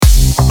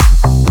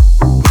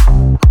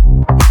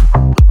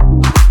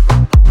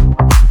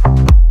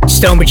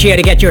StoneBridge here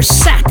to get your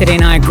Saturday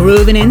night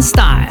grooving in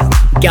style.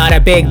 Got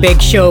a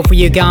big show for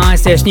you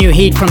guys. There's new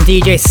heat from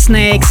DJ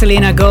Snake,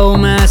 Selena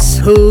Gomez,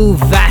 Who,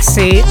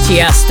 Vassi,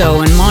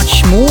 Tiesto and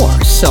much more.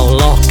 So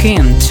lock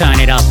in, turn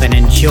it up and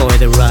enjoy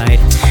the ride.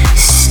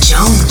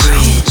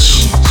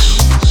 StoneBridge.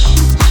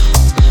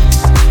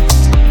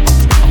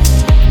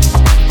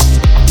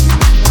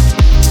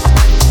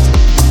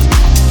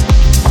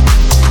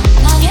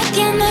 Nadie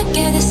tiene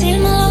que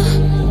decírmelo.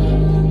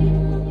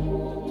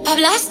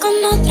 Hablas con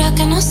otra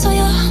que no soy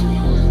yo.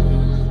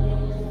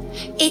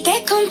 Y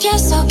te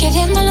confieso que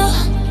viéndolo,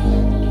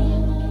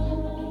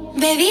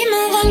 baby,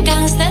 me dan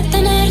ganas de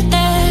tenerte.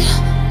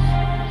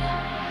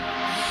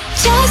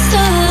 Just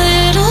a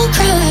little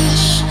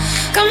crush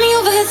got me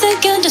over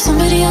thinking, does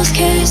somebody else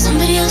care?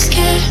 Somebody else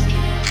care?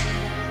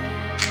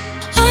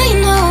 I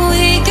know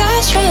we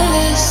got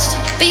trust,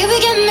 but you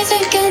begin me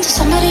thinking, does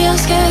somebody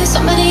else care?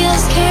 Somebody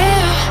else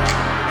care?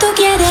 Tú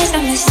quieres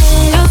darme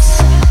celos.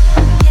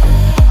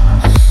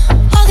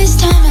 All this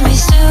time and we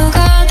still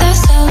got that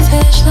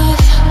selfish love.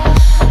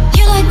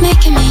 You like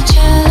making me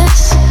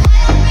jealous.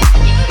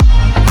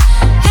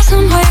 Es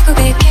un juego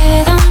que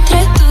queda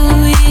entre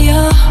tú y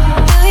yo,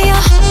 tú y yo.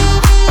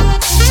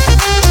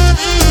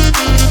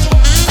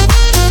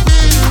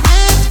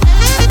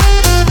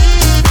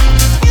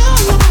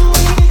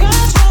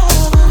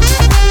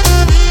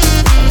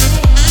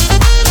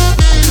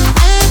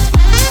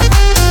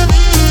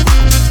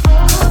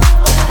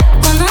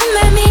 Cuando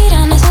me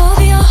miran es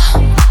obvio,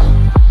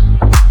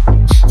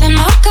 te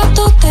marca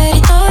tu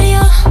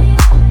territorio.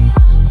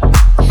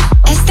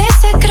 Este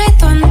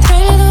secreto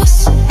entre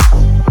dos,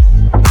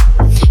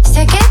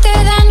 sé que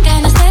te dan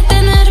ganas de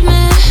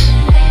tenerme.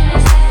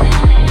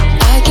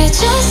 I get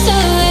just a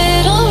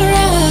little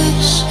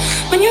rush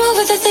when you're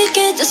over the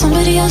thinking, does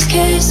somebody else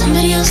care?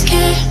 Somebody else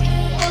care?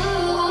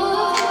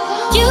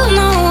 You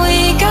know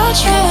we got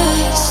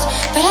trust,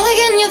 but all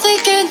again you're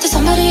thinking, does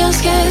somebody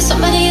else care?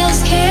 Somebody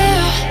else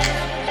care?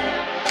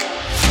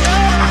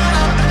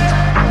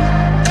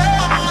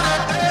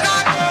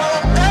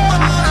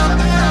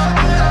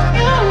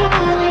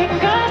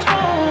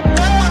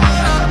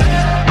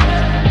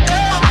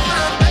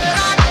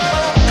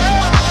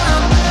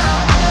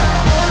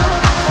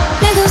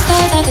 Me gusta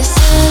darte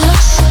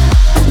celos.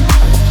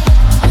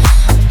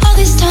 All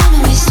this time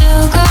and we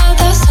still got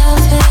that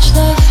selfish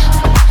love.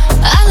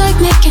 I like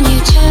making you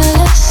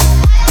jealous.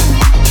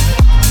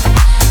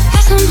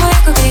 Es un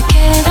juego que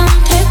queda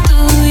entre tú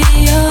y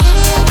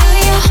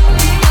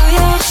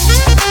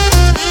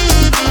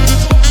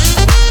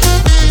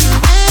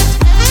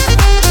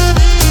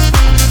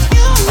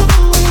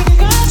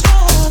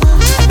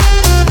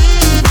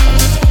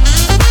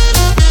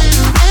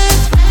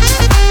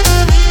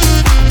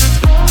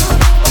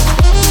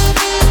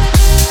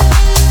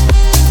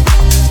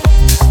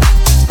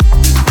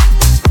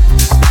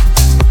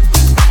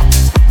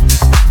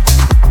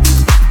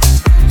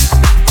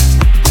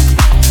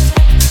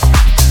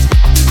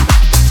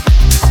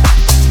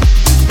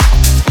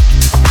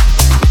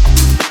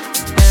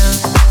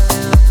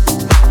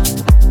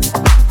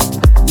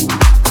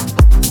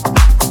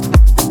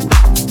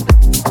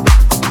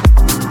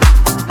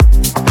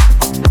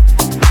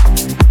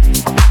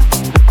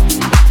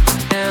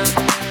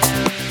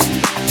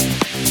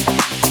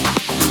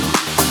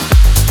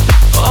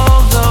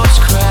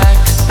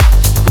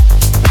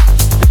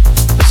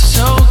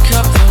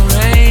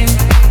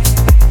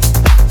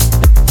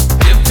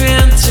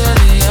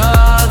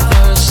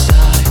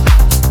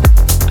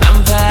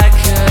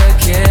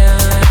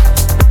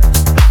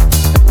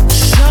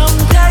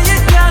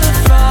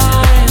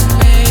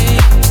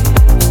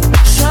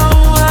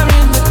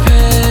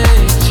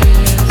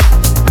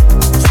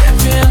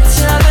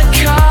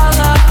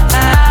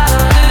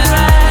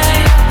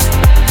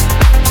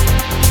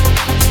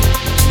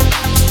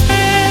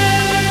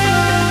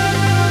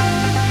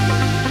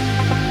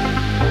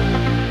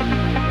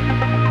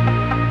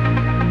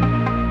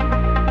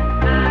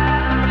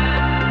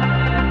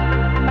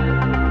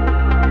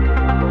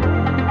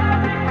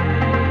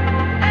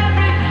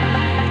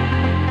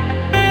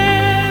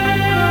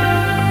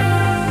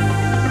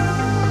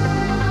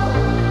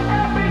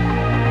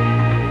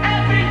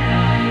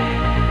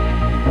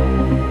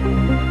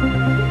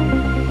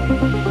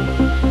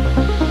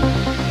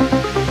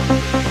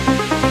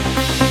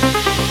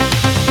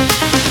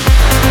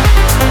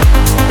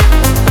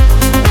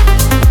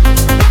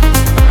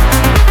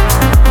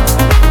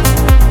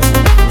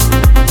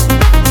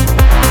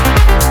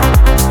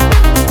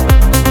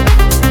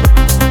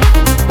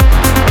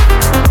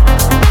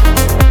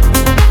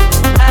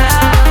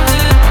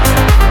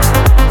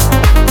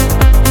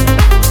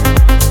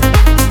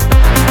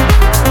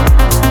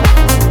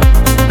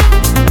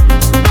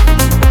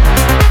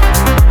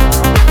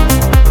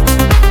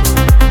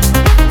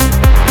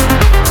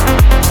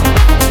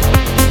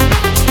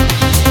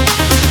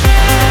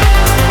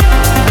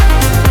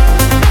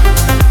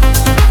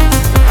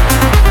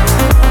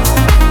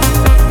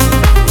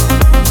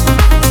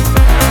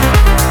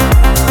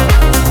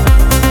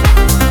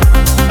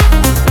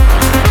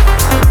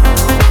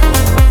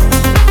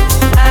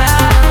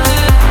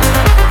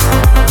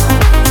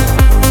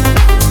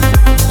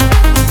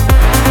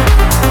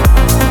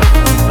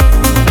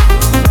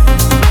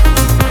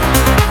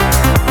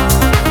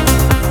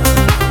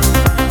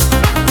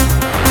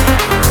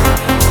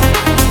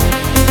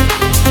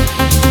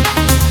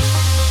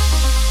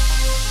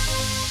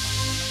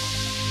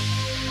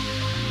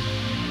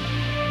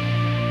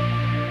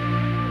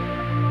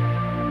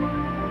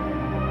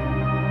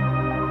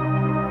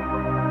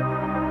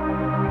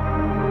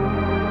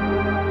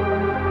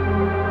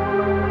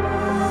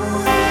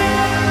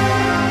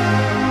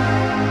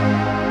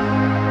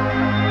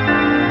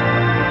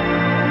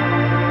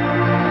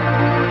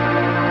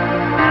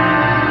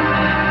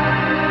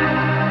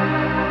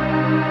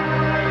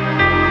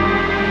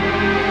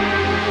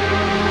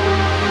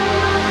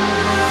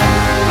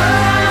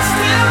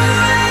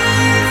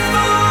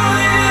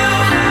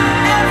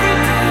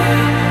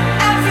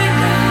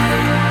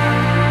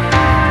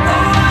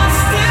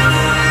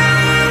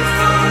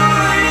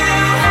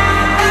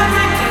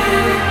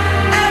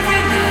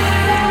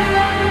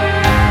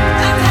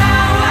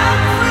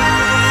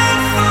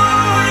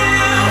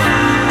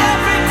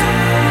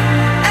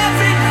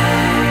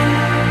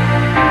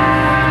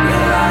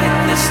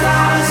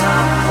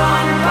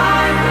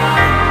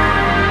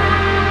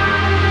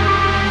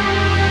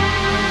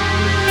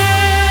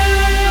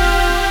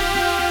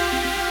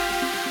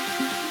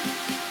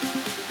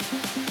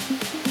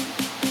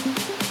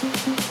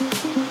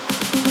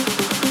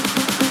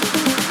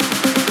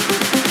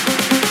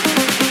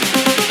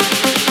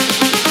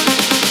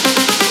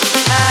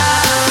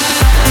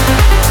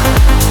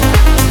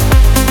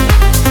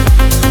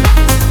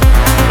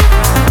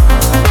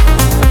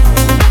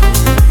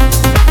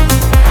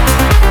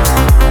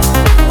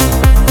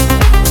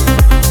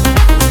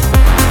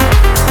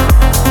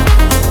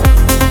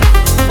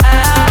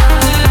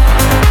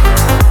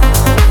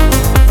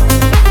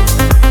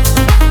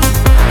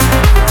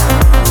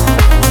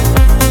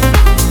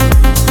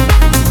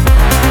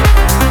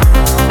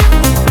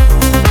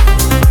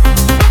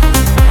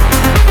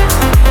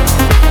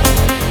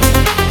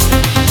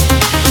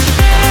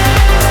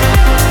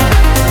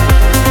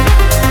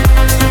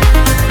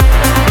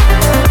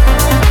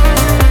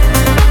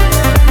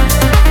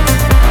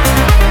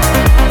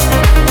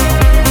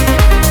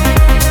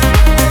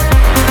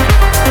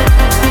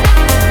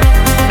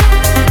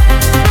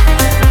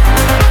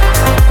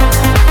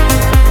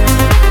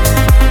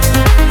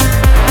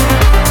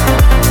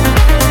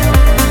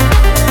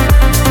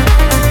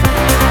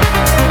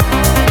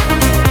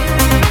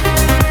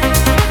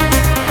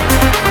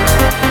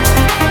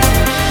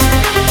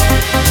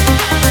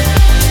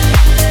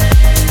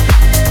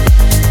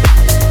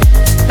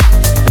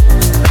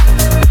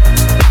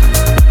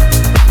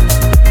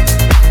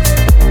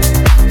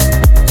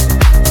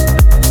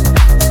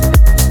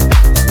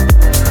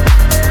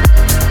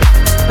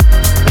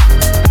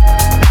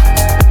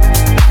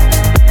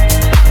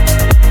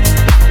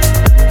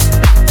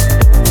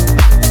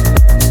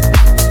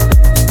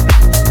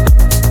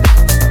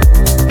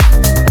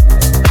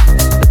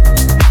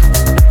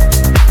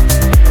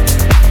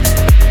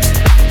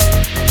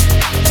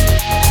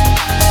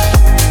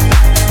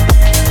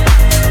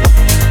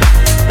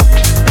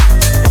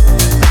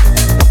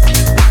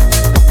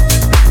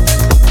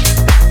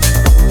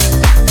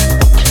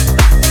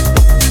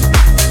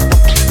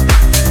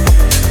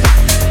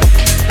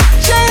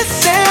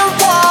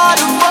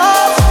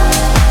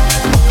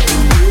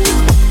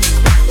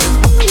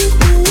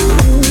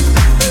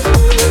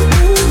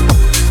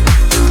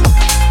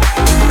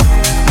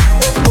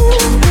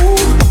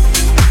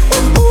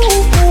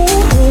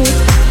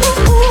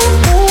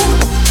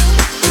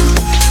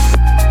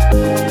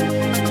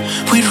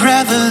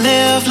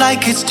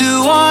like it's do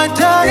or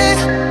die.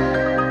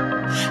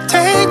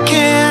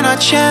 Taking our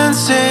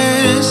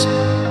chances.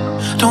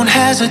 Don't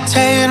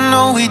hesitate,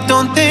 no, we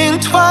don't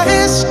think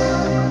twice.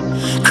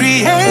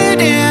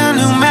 Creating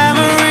new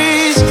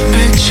memories.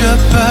 Picture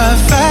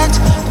perfect,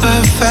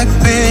 perfect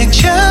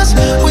pictures.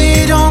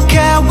 We don't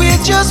care, we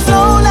just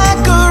flow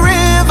like a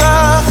river.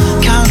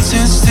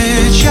 Counting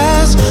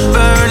stitches,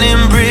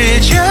 burning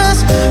bridges.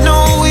 No,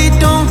 we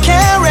don't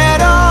care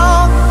at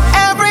all.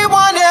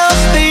 Everyone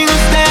else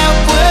thinks that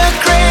we're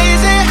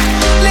crazy,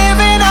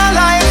 living our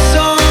lives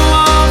so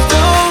off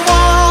the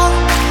wall.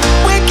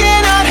 We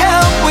cannot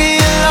help, we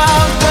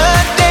love the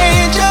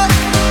danger.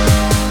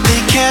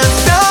 They can't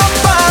stop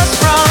us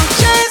from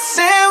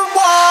chasing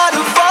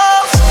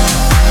waterfalls.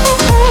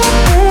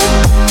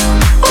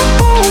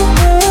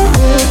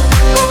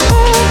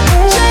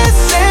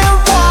 Chasing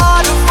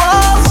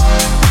waterfalls.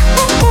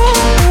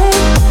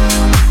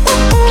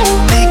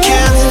 They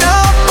can't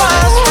stop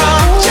us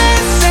from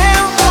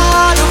chasing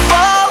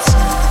waterfalls.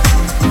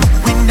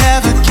 We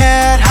never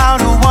cared how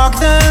to walk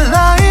the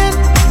line,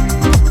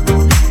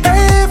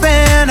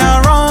 paving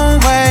our own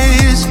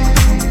ways.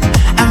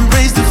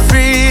 Embrace the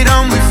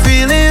freedom we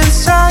feel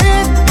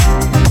inside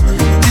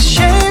to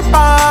shape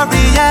our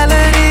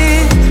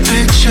reality.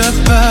 Picture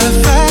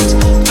perfect,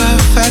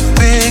 perfect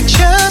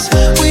pictures.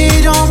 We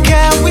don't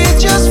care, we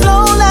just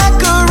flow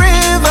like a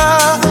river.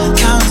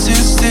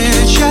 Counting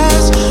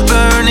stitches,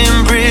 burning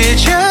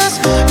bridges.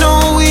 No,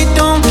 we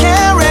don't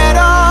care at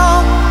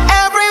all.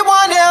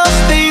 Everyone else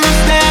thinks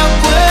that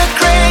we're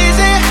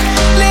crazy,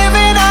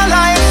 living our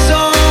lives so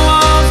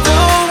off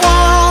the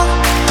wall.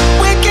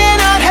 We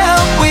cannot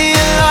help, we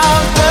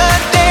love the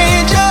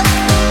danger.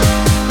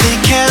 They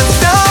can't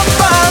stop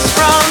us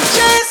from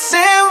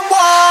chasing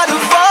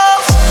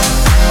waterfalls.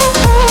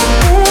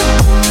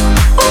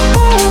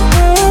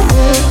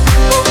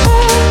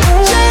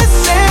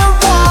 Chasing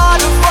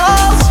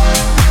waterfalls.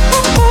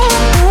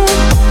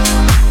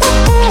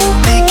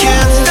 They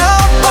can't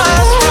stop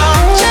us from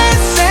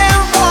chasing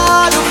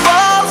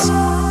waterfalls.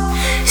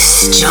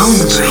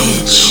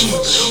 StoneBridge.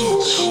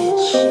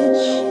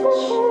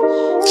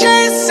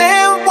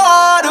 Chasing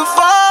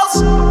waterfalls.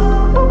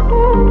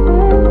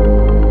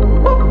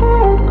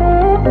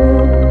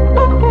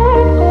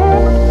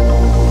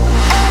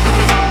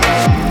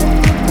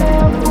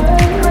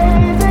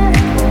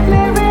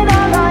 Living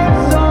our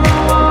lives so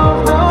off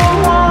the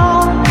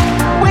wall.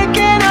 We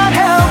cannot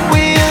help,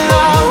 we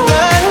love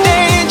the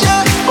danger.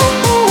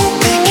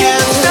 They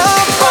can't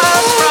stop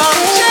us from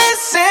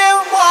chasing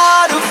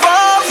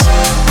waterfalls.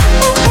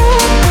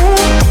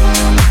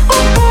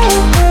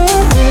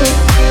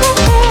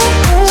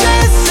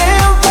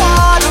 Chasing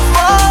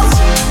waterfalls.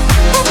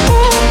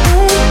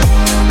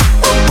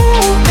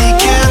 They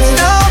can't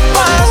stop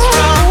us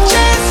from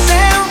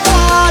chasing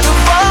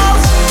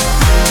waterfalls.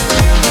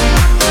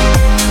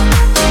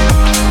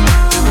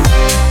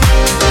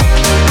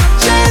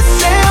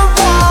 Chasing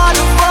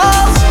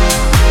waterfalls.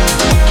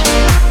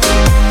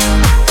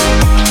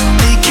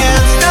 They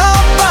can't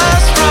stop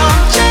us from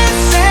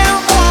chasing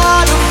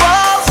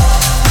waterfalls.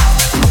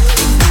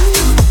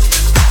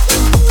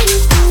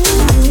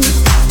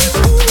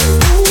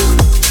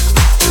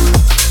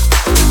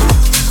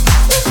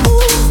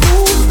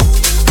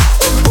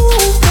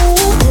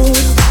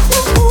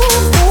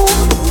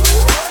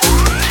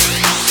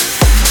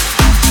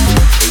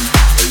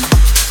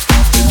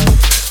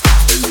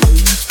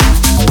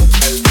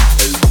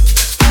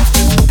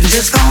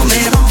 Just call me.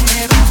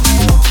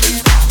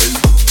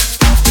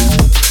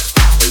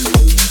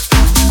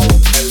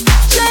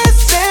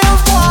 Chasing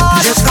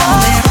waterfalls. Just call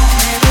me.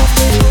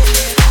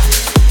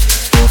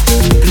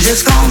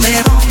 Just call me.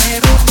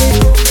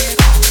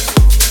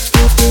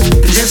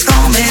 Just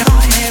call me.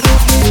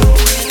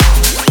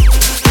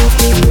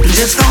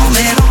 Just call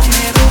me.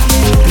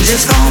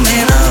 Just call me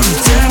love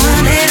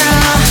Terminator.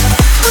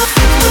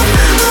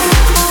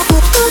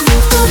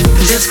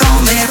 Just call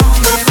me.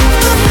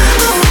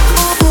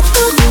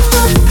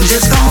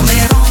 Just call me.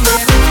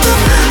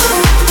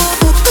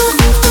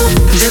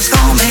 Just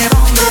call me.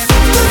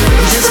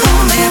 Just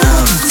call me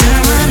love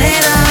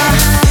Terminator.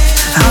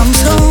 I'm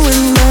so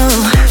in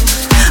love.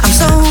 I'm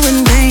so in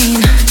pain.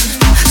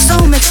 So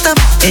mixed up,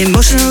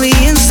 emotionally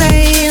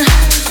insane.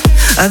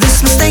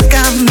 This mistake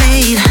I've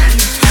made,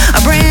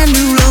 a brand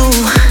new low.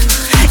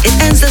 It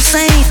ends the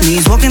same.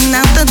 He's walking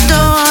out the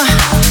door.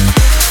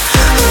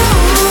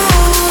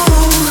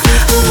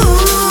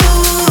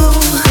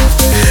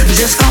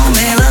 Just call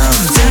me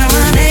love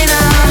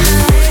Terminator.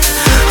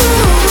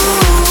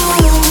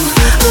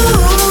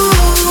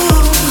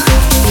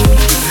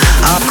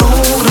 A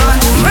cold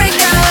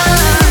heartbreaker.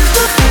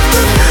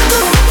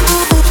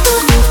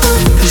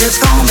 Just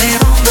call me.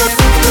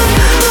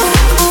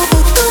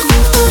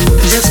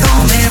 Just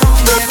call me.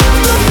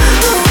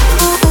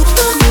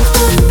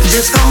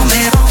 Just call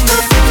me.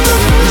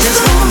 Just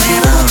call me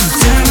love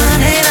Terminator.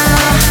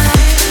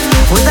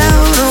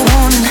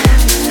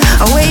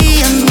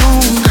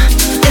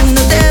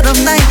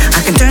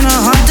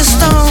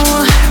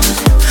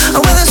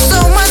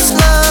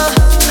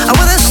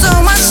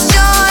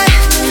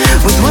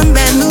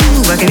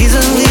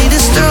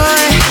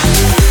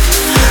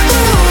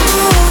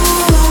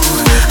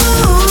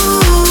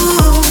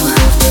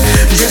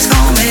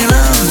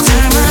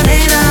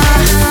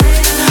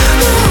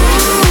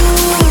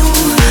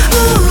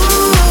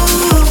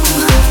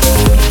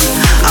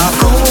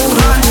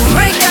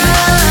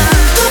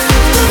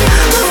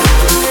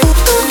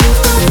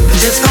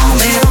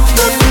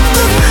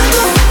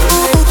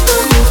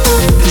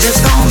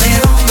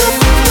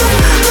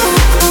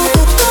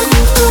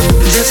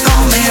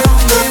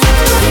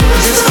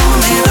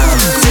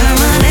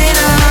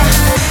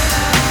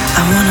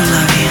 wanna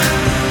love you,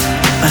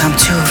 but I'm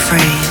too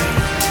afraid.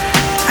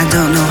 I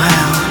don't know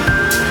how.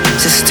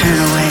 Just turn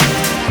away.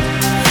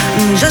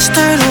 Just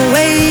turn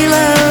away,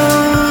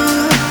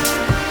 love.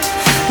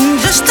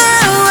 Just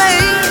turn away.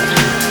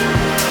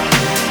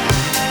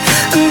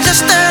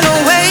 Just turn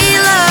away,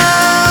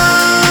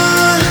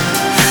 love.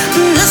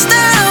 Just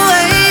turn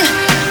away.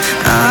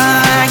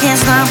 I can't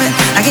stop it.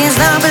 I can't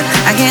stop it.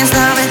 I can't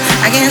stop it.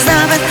 I can't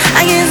stop it.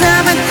 I can't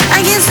stop it.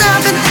 I can't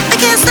stop it. I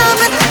can't stop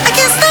it. I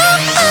can't stop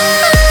it.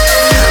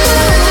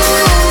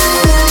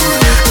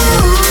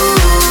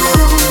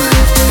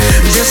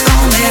 Just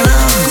call me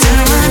love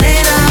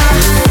Terminator.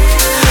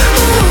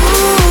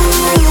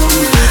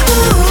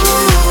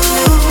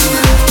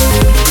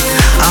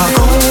 I'll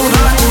go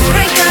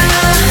heartbreaker.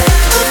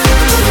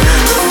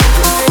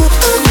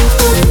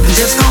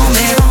 Just call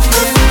me.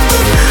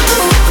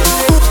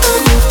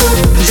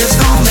 Just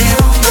call me.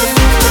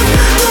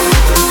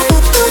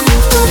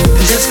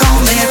 Just call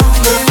me.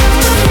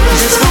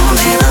 Just call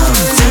me love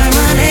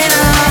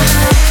Terminator.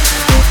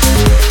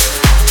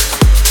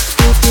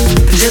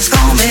 Just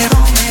call me.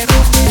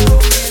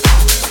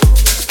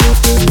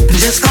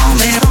 Just call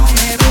me.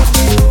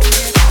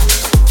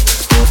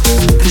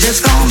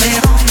 Just call me.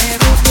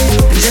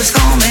 Just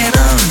call me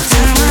love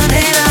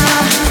Terminator.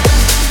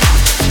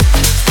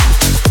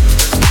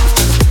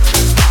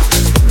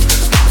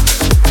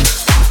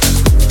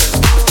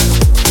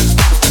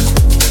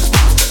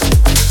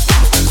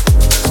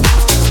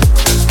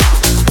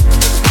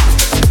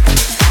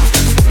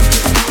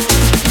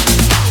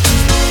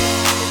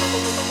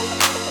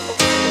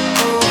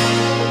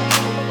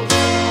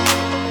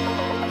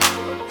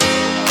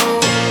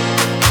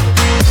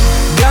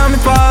 Got me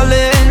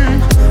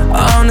falling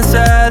on a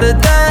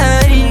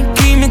Saturday.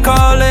 Keep me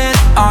calling,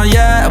 oh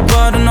yeah.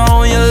 But I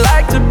know you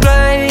like to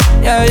play,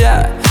 yeah,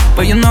 yeah.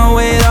 But you know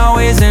it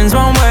always ends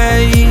one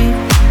way.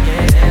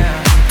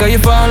 Got you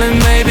falling,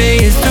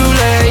 baby, it's too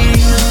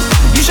late.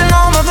 You should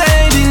know my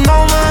baby,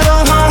 no matter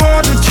how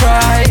hard we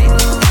try.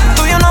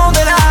 Do you know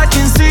that I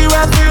can see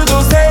right through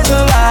those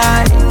hazel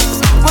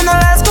lights? When the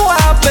lights go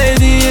out,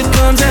 baby, it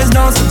comes as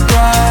no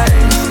surprise.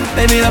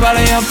 Baby, the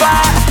body on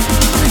fire.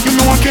 You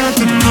know I can't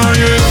deny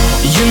it.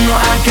 You know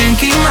I can't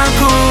keep my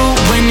cool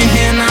when you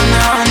hear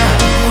na-na-na.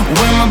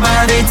 When my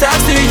body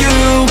talks to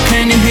you,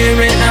 can you hear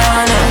it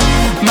na-na?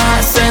 My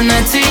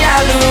sanity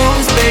I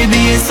lose,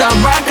 baby, it's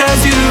alright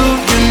cause you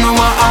know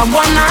what I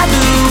wanna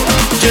do.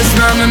 Just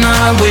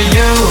na-na-na with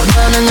you.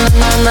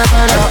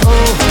 Na-na-na-na-na-na,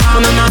 oh.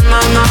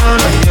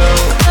 Na-na-na-na-na-na, yo.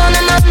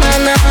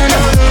 Na-na-na-na-na-na,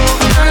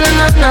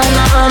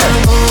 na-na-na-na-na-na,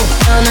 oh.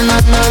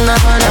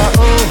 Na-na-na-na-na-na,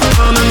 oh.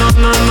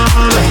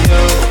 Na-na-na-na-na-na,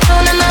 yo.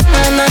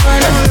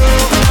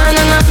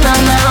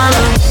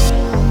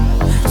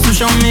 So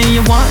show me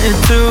you want it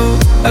to.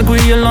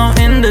 Agree alone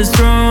in this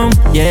room.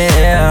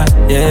 Yeah,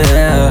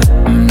 yeah.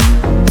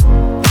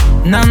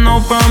 Now no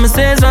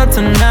promises of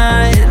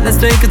tonight. Let's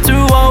take it to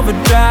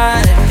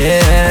overdrive.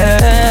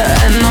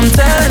 Yeah, and I'm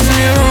telling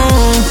you,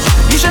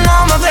 you should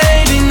know my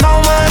baby, no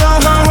matter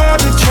how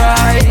hard we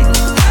try.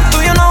 Do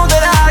you know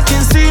that I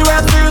can see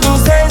right through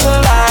those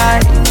hazel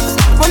lights?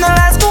 When the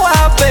lights go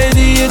out,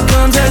 baby, it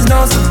comes as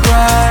no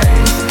surprise.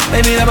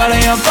 Baby, the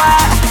body on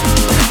fire.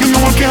 You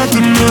know I can't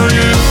deny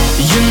it.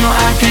 You know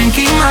I can't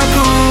keep my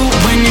cool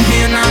when you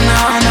hear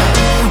na-na-na.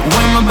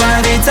 When my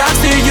body talks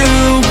to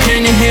you,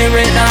 can you hear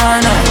it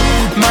na-na?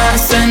 My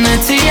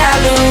sanity I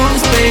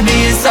lose,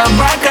 baby, it's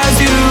alright cause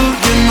you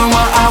know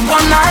what I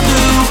wanna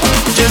do.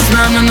 Just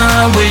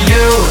na-na-na with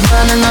you.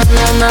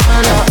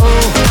 Na-na-na-na-na-na, oh.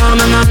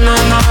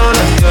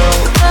 Na-na-na-na-na-na, yo.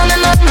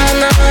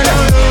 Na-na-na-na-na-na,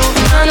 oh.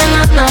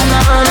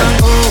 Na-na-na-na-na-na,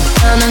 oh.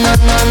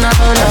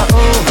 Na-na-na-na-na-na,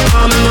 oh.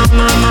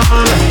 Na-na-na-na-na-na,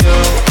 yo.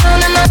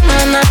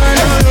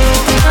 Na-na-na-na-na-na,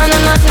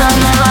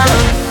 na-na-na-na-na-na.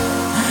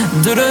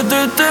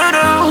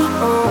 Do-do-do-do-do,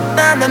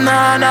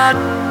 na-na-na-na.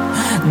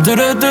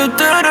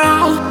 Do-do-do-do-do,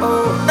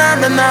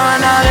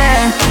 na-na-na-na-na.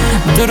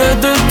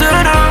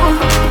 Do-do-do-do-do,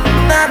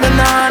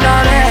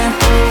 na-na-na-na-na.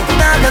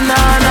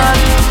 Na-na-na-na,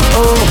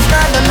 oh,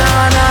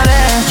 na-na-na-na.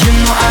 You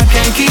know I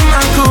can't keep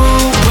my cool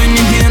when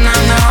you hear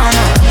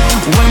na-na-na.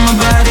 When my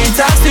body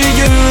talks to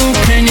you,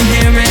 can you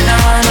hear it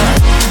na-na?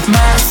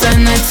 My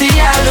sanity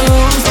I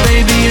lose,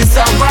 baby, it's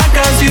alright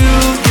cause you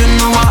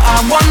know what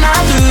I wanna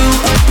do.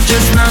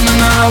 Just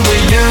na-na-na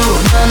with you.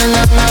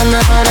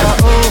 Na-na-na-na-na-na,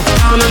 oh.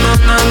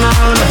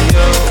 Na-na-na-na-na-na,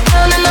 yo.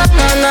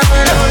 Na-na-na-na-na-na,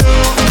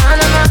 oh.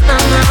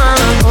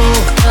 Na-na-na-na-na-na, oh.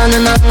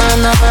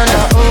 Na-na-na-na-na-na,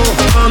 oh.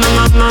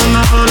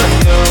 Na-na-na-na-na-na,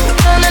 yo.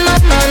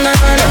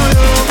 Na-na-na-na-na-na,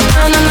 oh.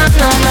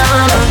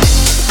 Na-na-na-na-na-na.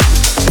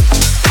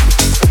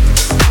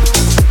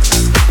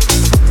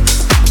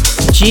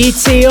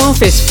 GT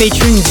Office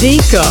featuring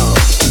Zico,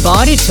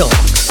 Body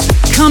Talks.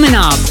 Coming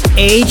up,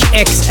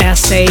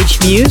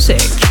 HXSH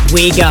Music.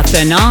 We Got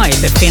the Night,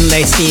 the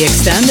Finlay C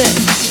Extended.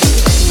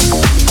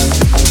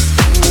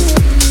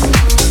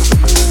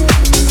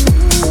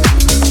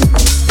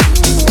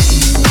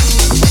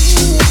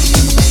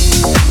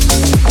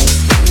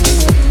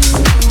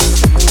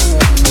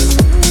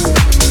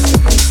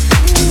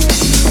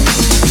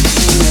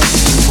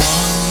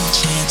 One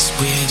chance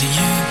with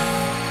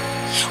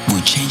you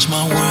would change my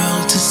our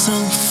world to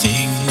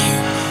something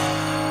new.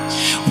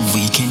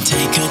 We can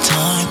take our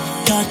time,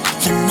 got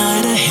the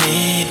night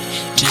ahead,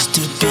 just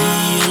to be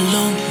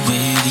alone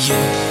with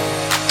you.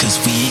 'Cause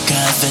we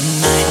got the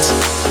night.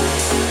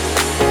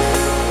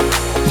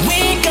 We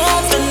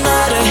got the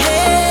night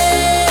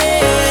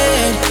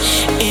ahead,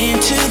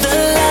 into the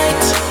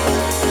light.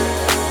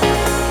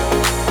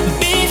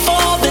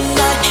 Before the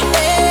night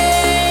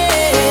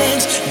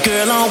ends,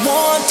 girl, I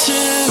want to.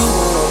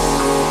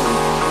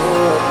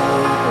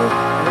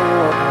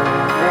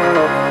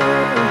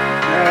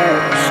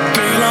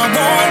 Girl, I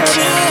want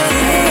to.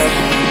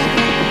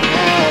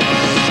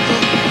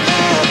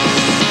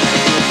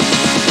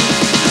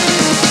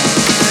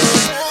 Girl,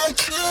 I want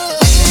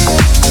to.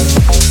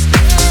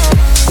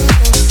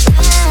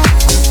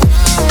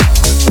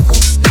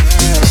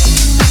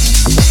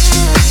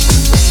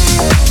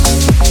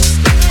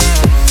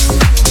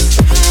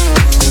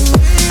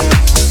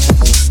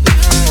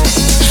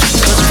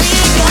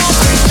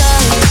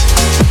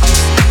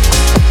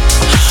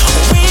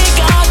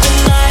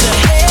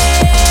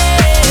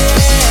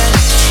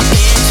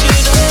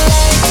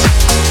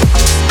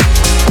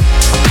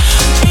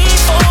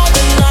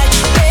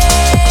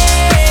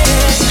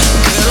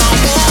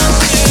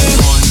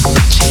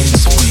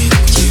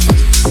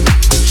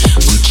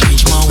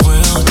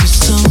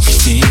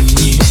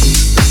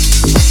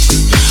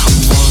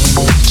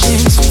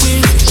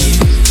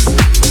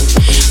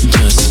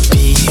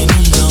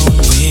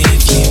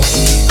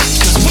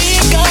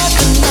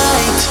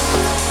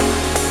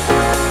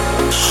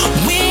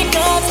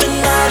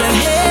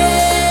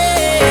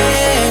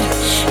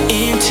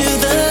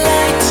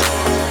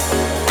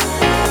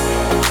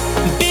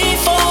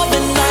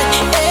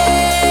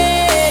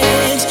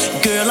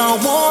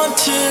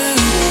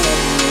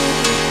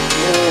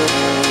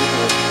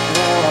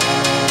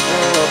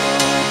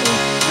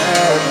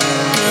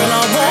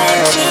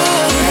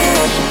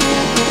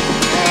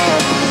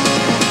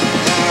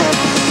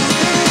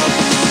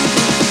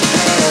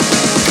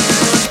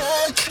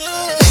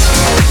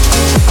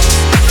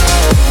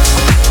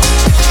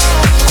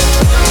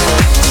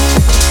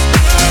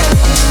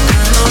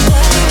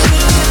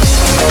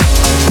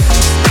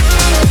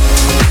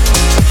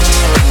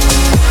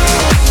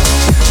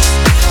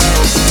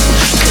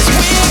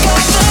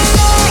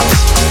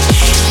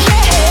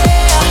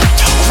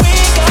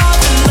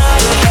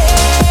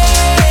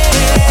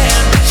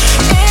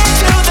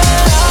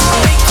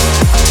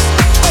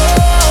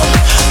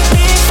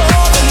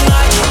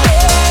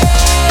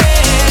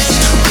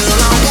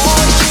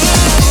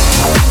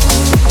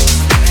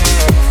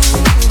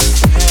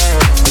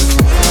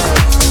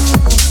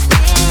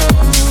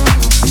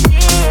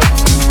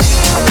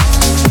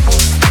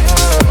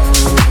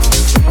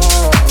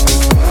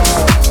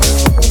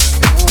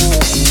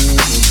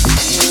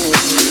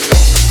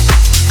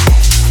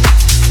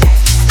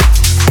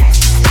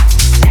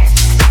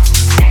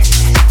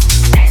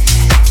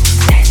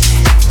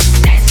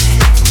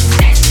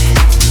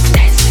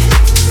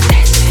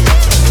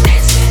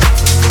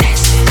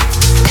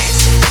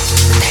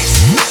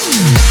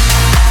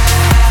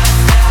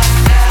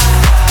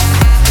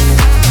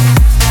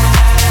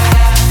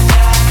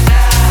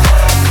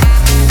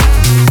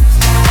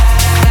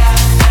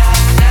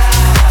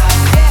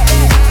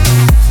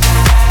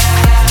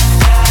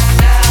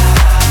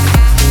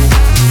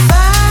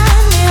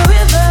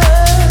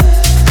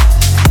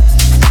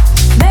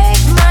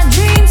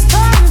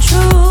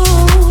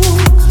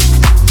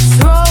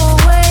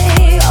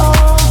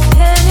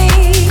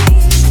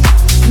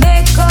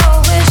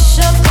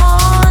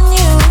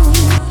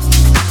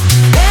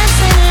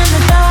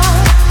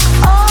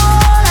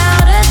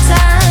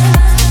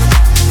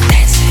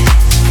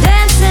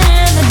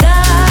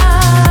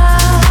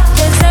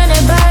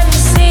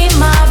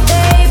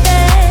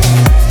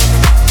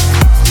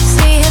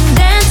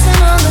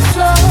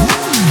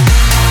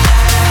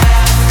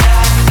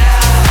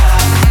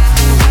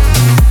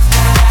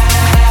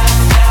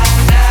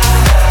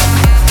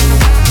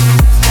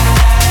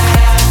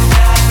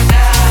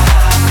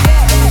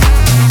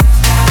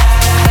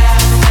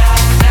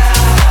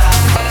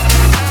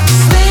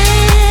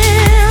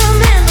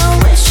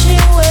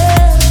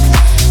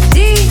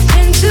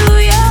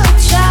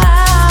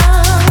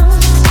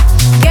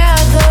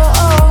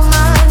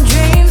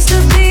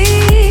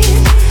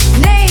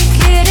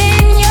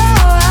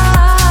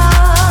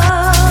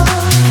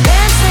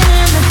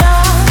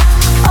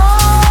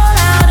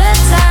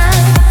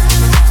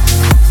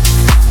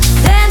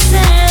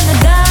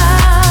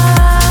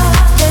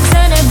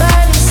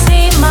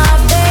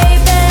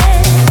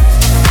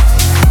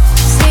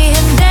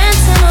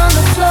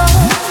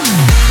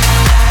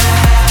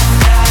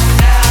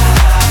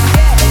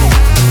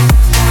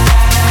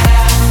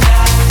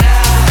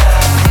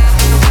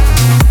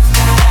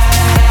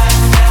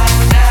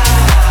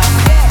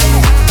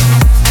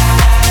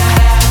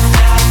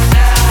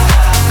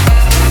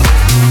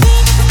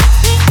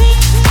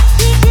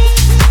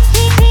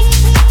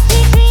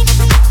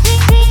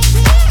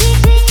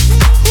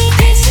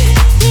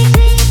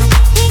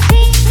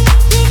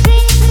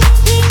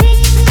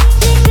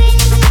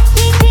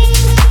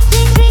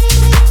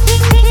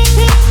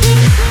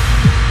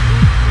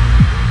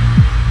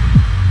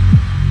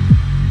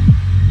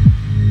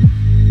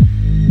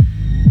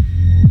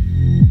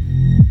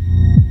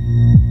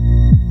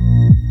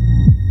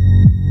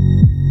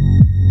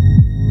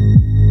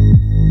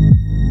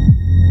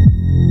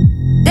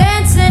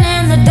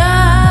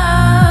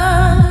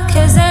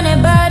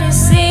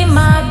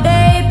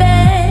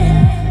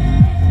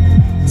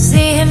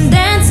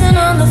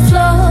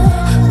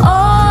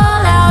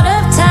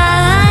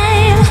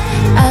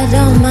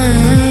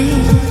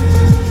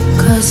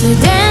 'Cause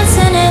we're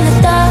dancing in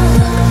the dark,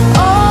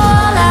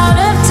 all out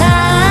of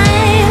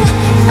time.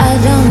 I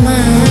don't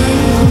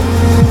mind.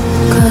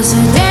 'Cause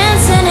we're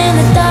dancing in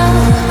the dark,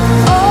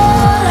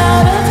 all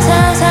out of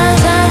time.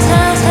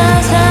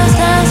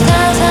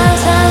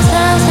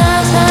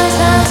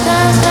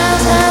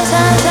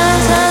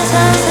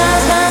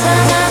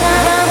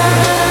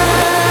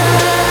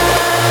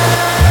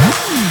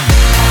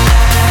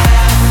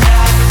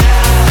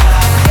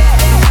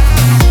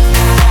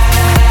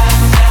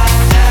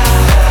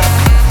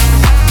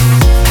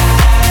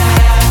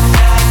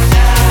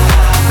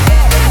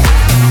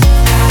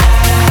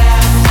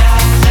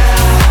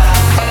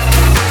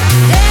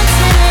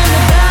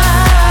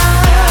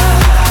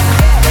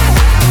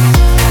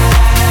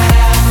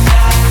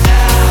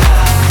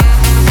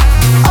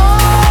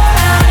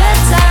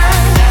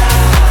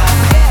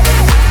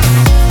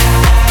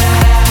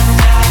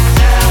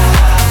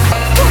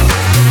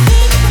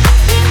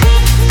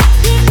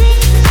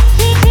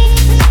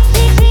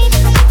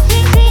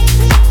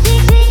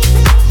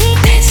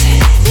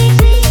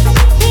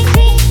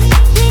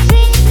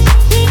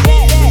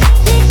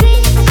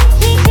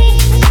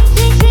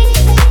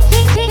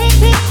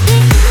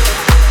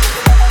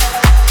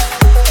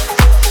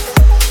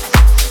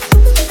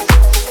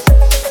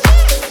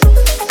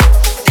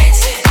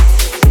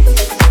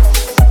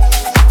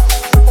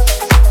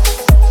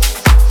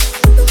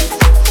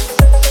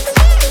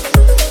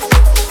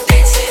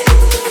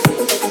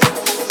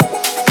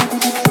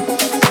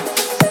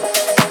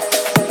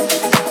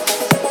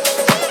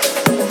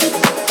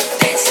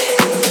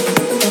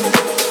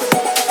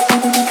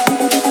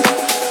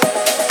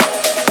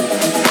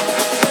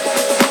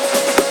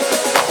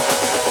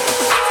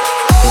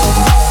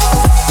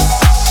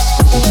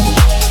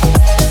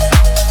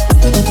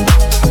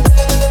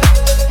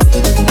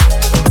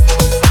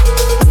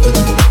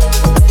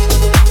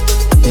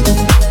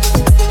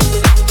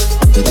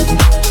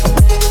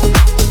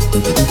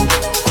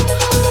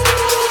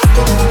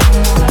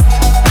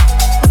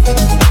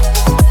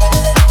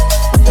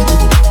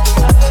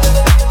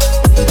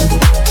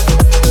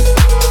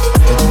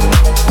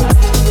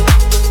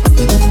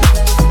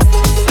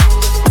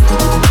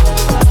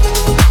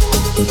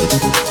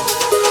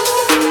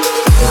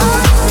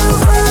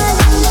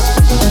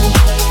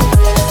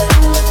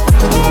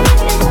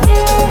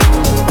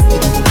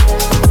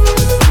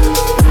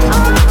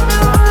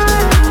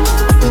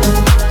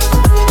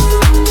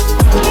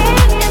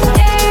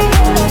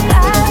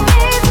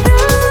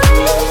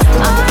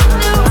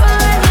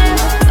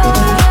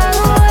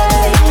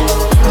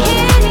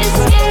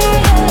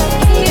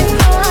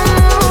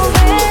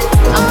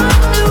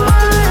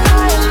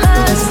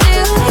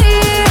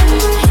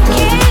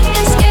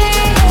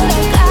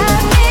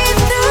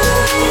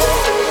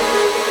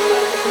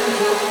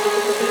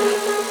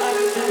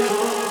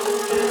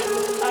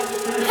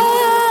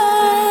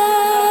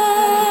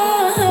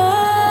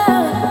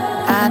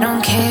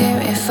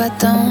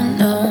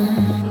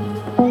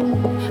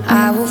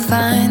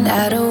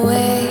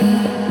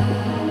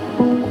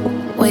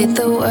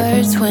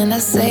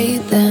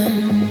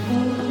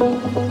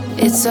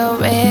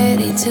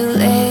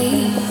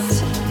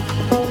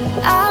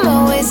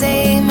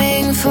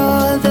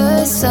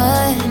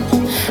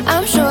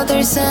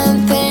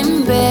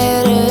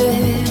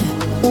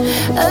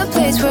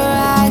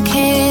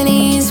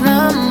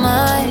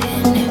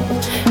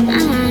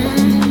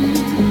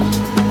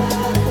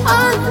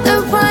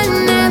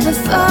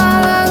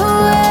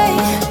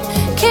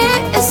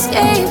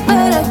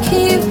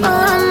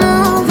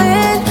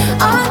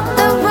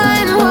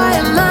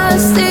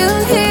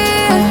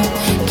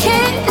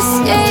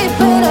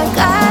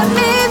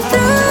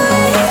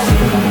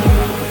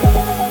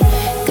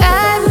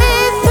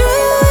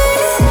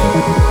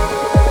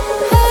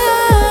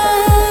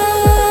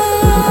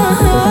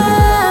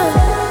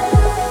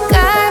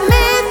 Guide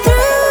me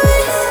through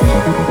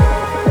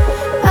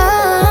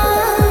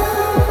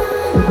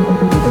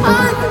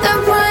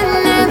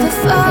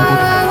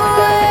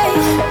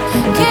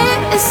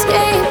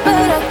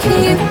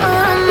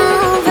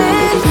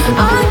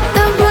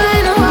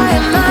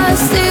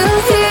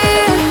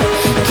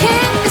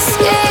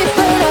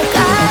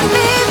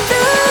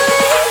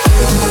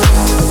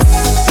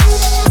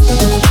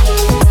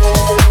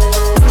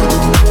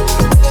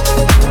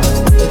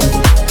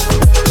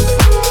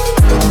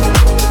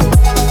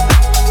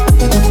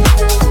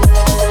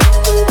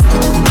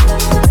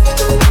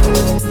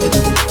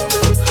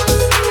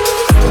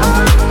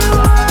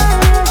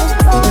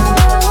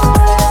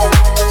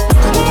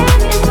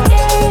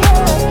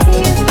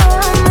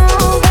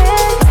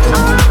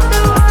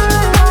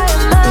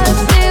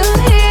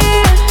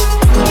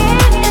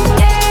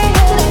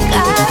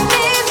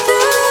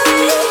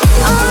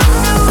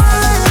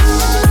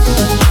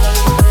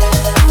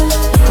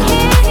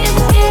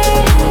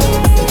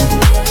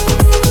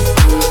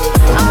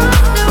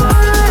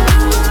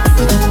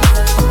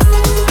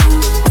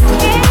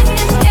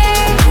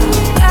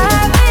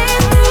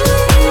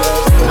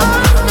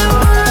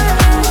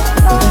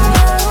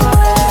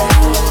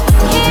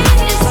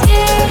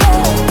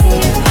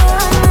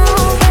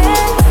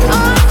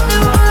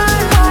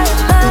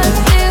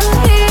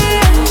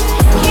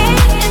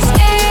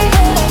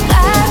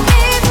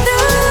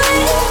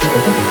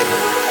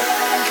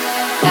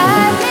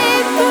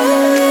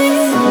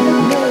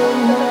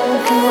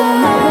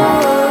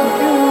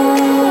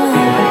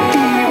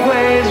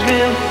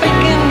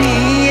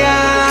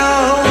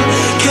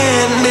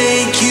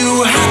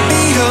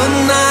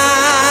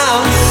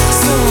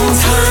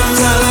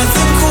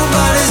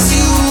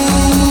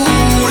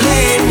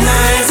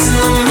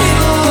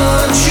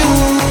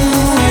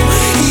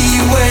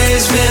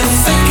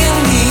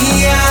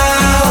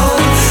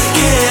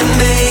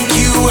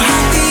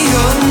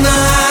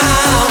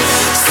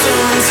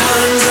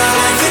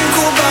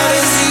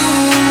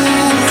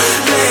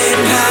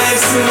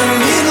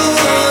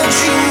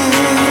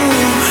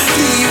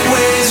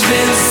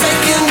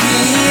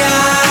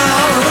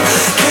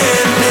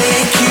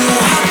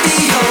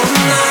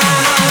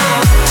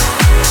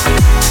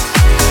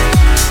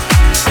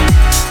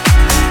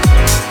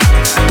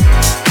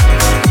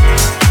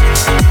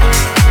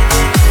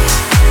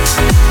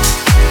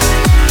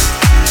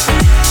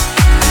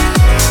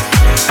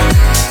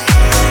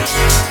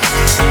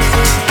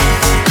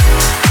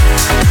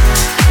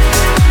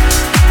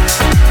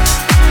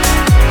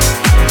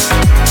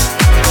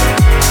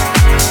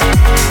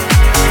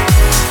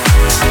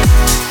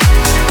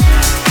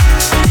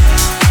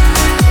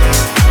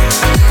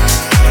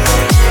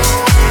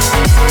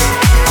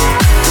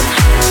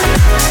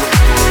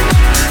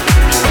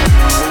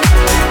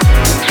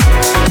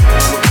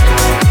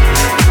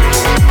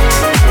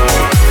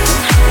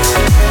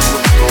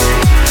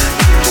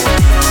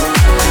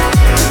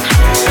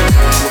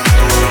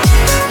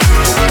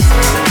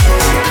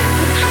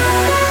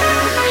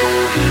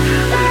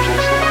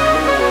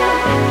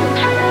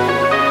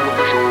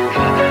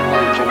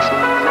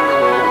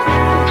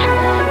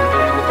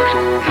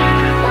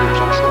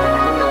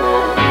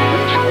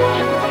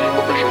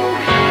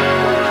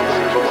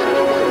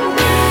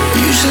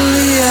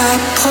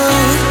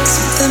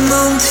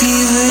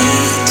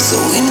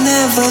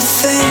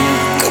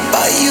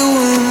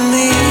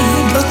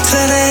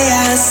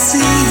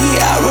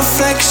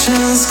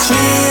reflections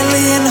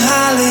clearly in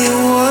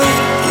Hollywood,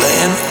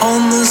 laying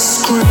on the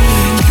screen.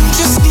 You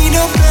just need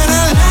a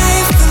better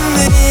life than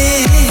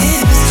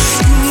this.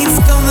 You need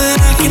something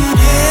I can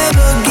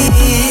never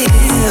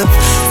give.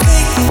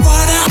 Fake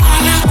water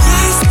all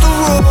across the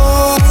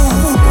road.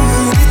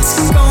 It's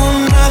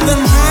gone now, the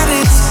night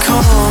is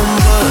come,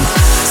 but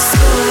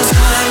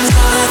sometimes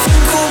all I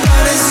think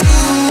about is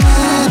you.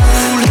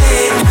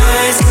 Late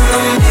nights in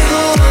the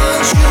middle of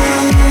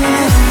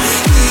June.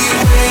 Heat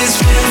waves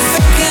been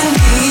faking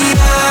me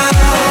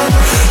out.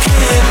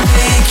 Can't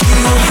make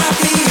you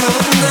happier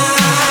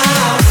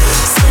now.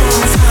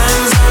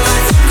 Sometimes all I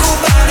think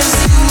about is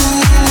you.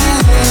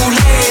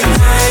 Late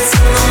nights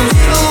in the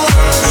middle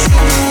of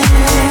June.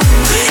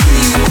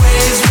 Heat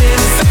waves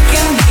been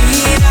faking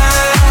me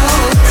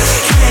out.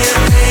 Can't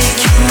make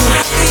you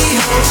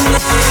happier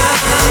now.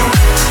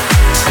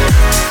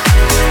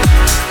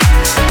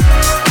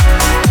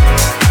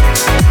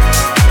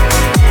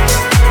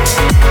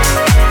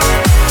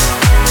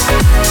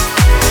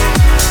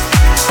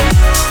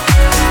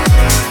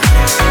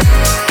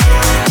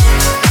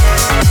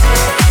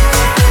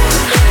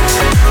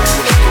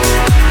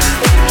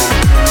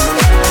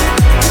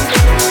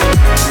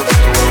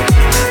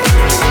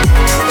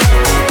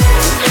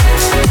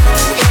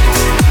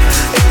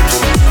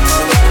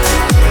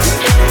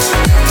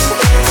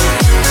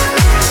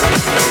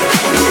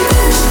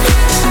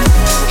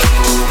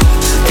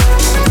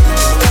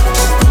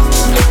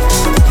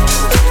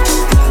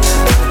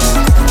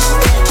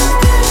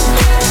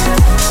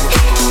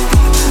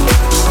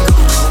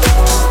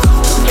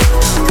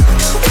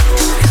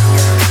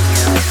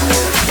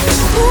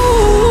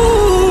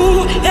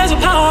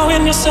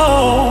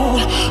 Soul.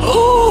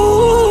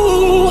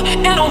 Ooh,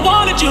 and I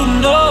wanted you to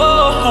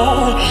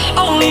know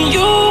only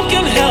you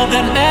can help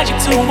that magic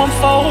to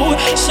unfold.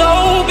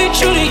 So be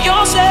true to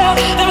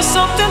yourself. There is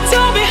something to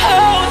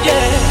behold,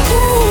 yeah.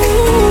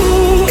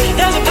 Ooh,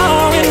 there's a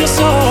power in your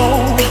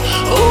soul.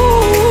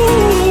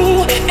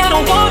 Ooh, and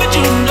I wanted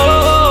you to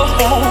know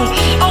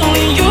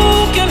only you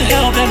can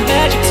help that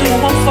magic to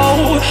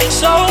unfold.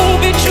 So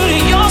be true to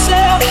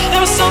yourself.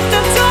 There is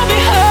something to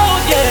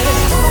behold, yeah.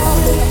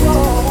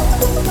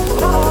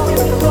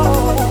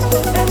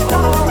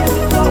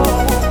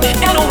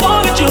 And I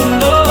wanted you to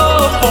know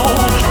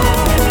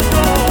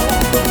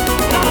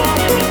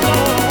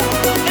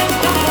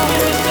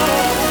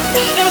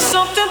there was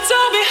something to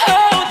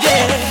behold,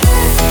 yeah.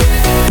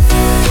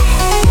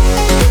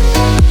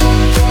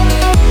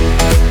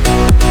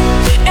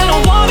 And I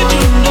wanted you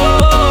to know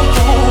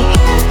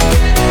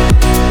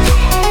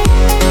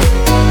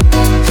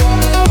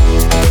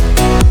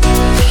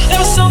there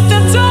was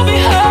something to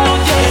behold,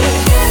 yeah.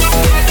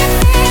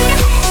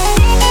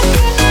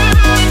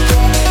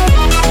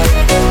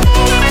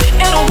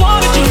 And I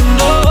wanted you to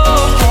know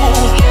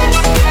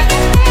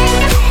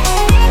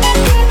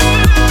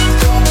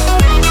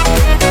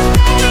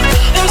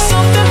there was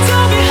something to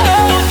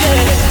behold,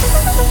 yeah.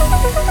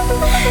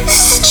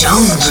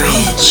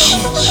 StoneBridge.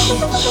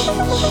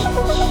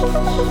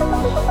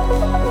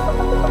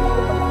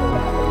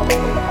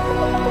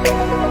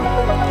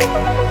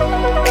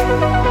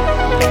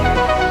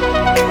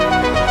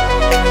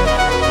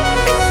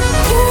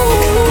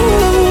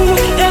 Ooh,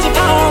 there's a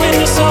power in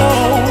your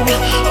soul.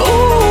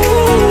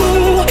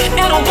 Ooh,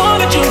 and I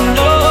wanted you to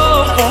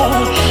know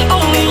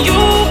only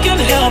you can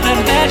help that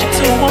magic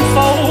to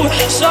unfold.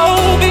 So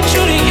be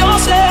true to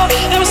yourself.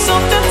 There was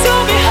something to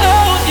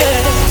behold, yeah.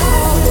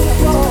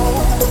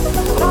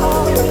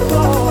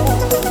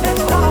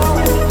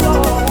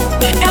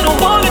 And I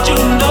wanted you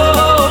to know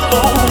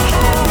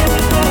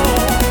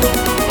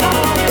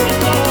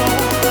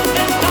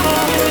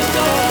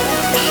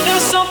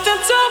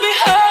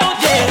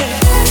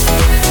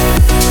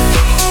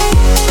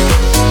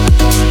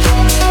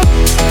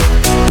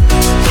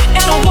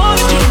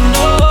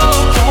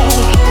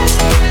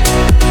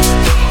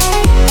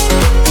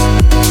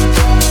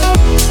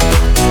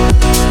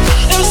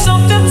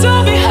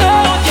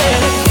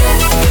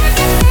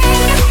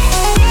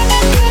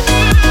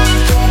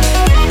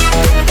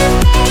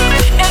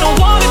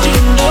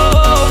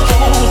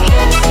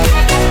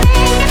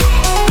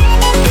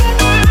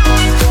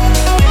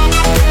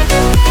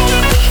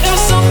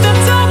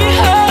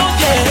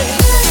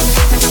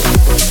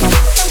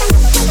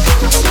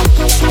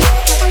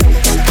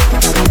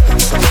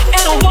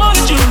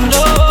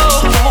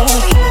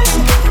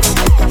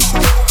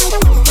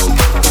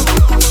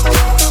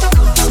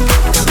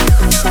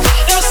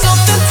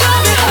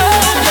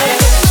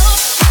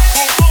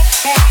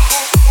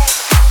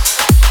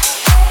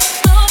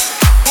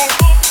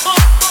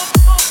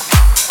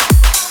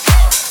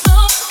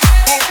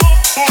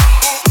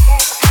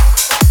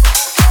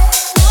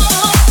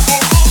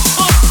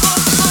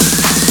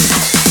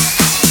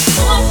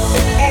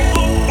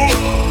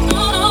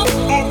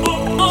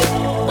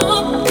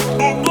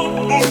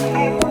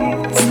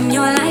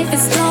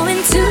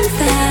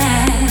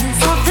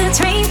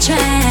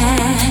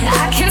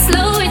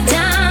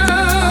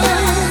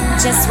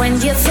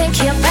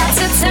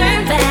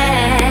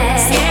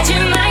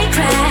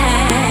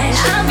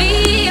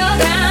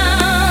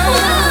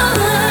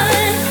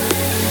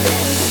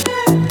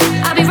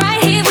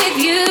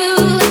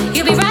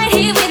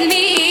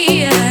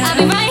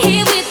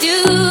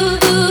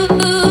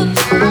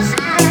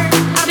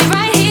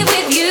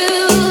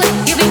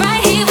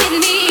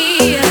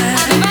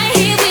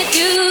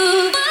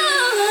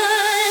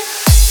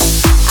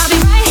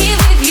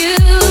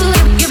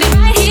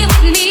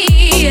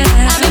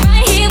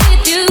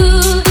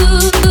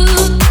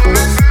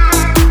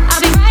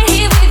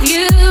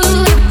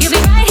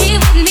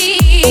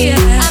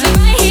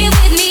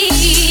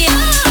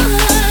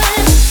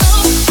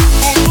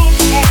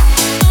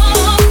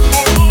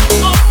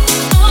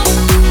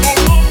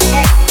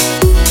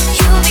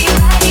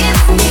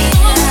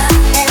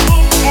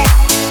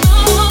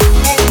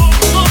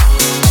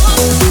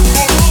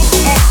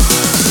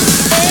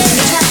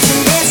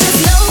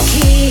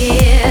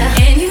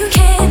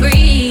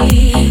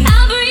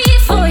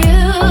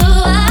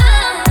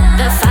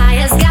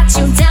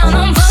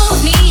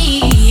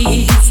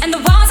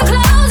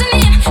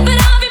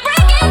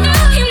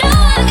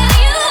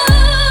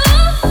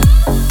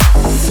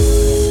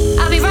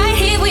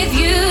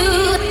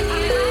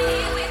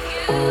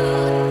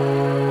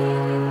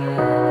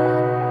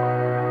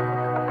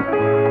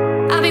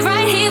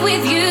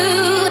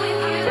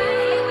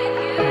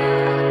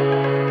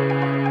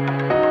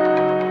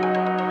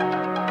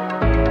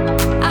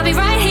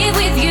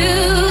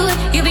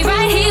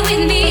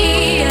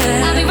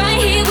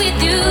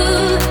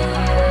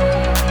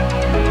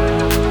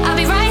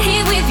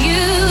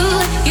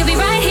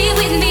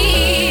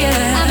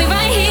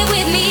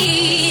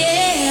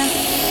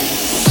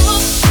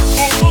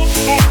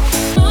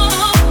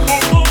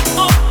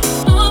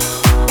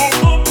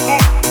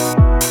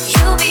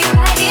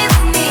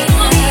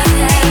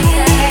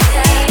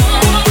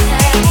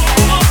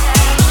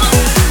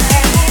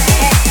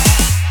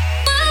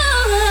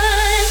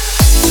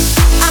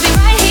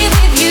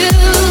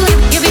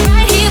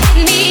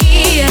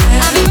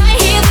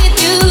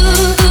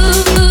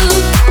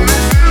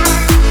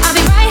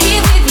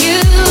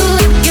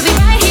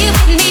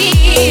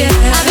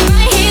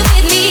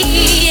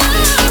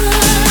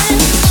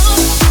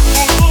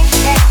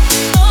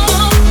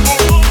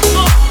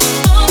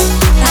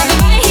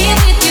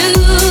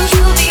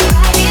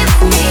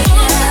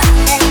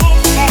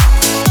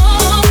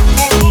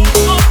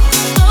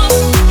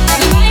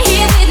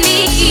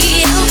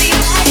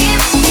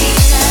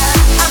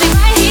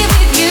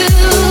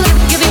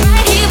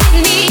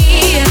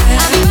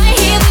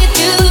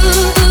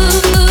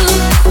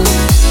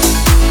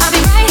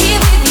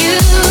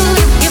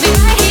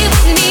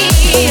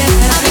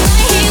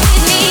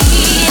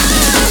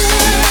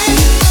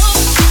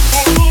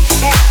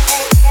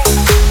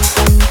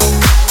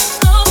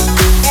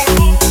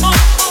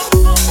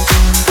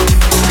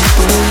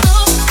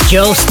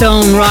Joe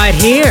Stone right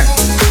here.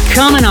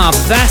 Coming up,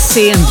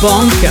 Vassi and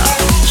Bonka.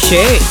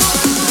 Chase.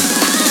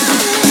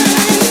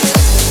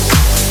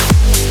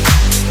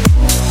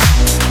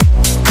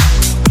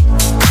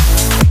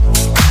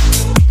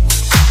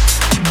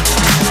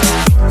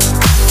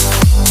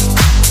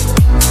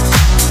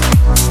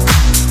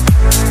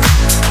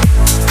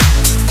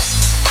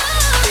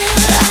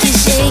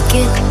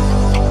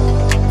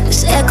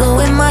 Echo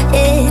in my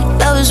head,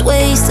 love is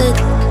wasted.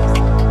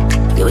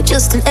 You were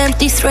just an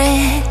empty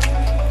thread.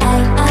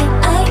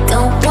 I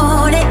don't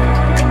want it.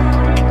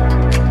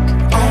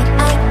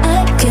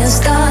 I can't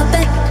stop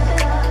it.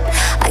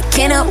 I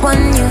cannot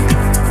run you.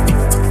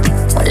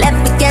 Won't let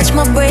me catch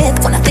my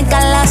breath when I think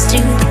I lost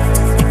you.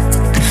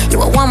 You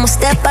were one more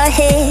step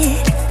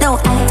ahead. No,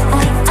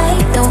 I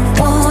don't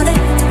want it.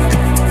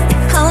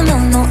 Oh no,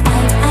 no,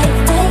 I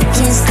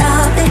can't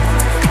stop it.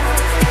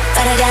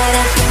 But I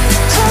gotta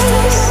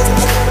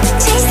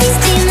chase these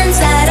demons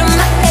out of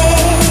my head.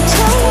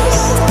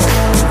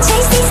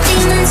 Chase these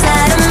demons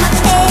out of my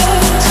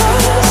head.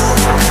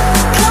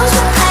 Close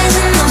my eyes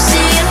and don't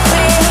see it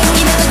pray.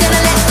 You're never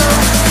gonna let go.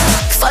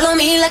 Follow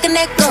me like an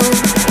echo.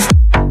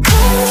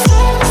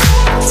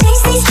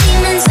 Chase these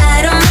demons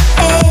out of my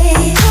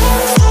head.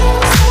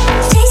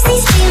 Chase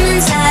these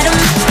demons out of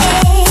my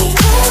head.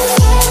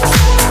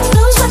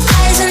 Close my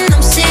eyes and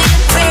don't see it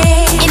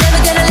pray. You're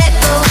never gonna let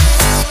go.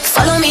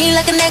 Follow me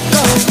like an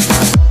echo.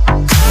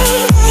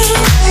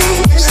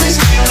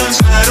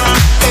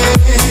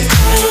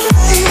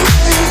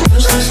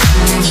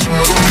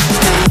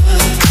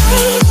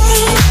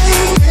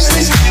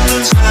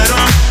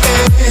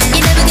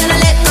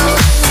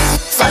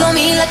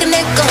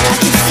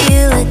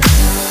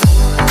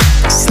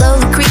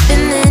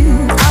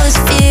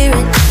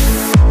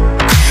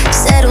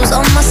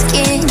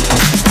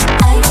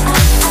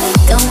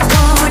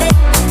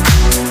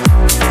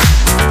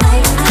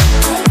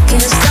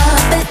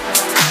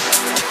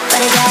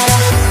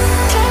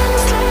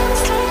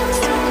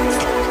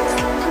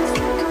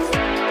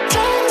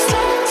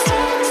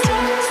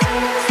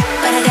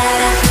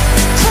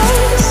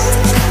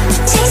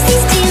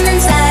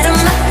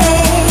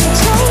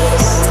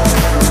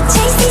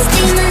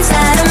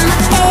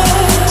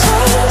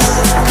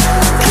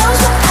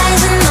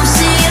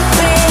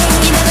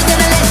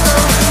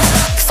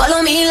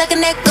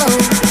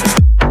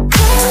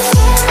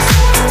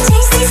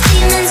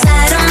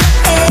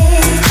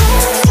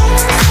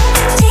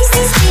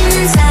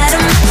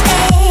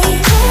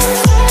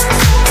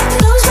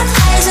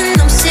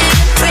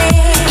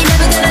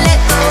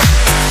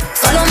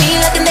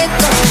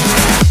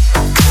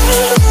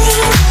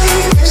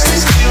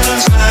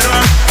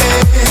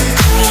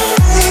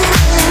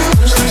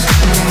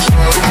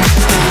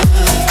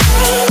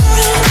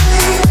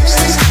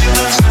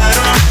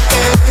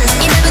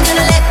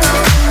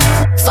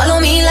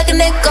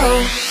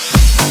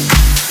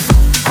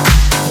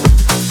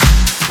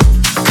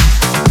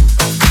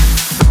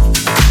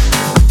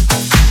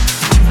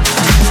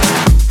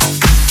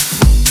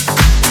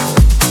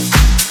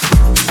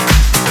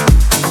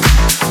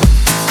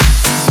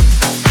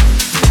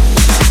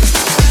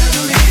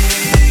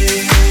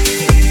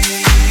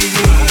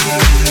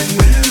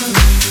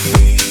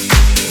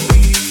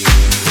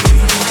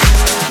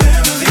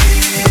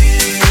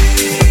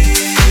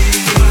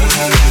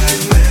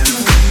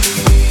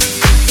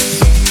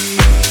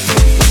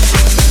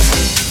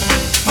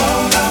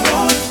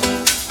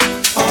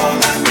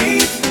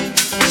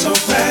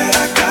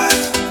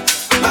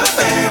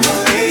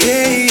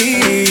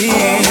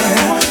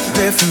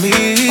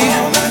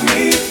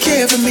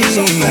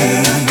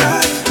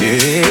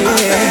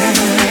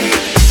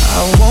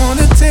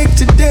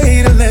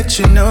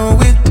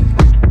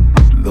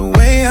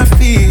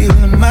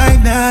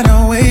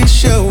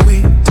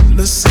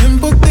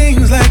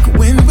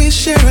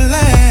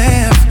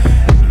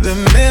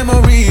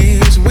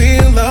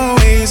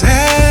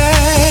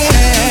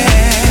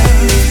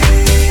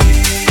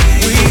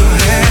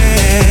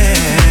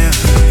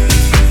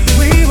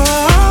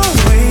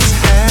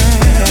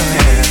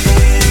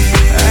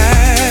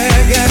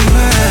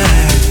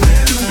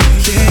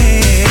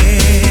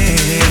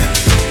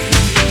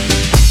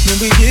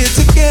 We get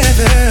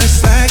together,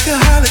 it's like a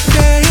holiday.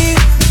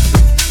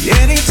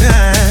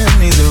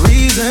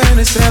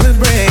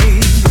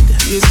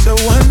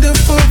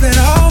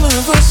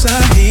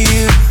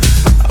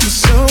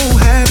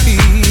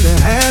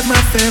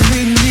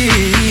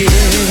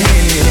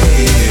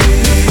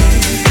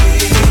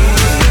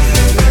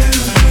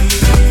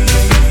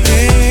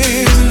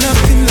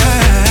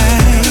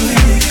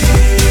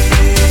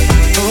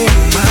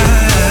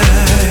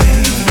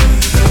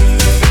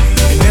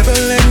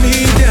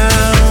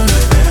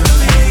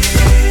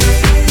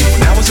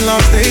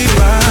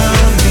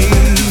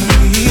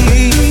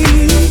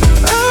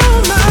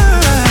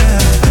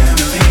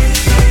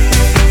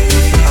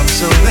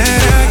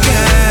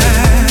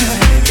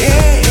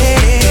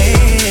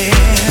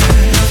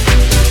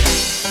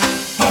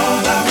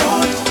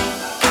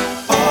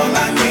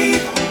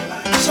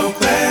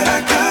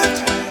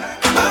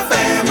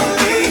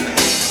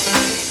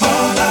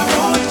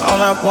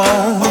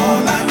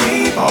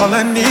 all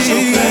I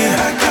need.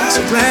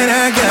 So glad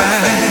I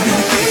got,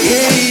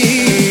 yeah,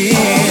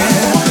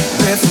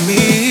 there for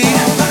me,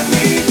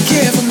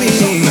 care for me,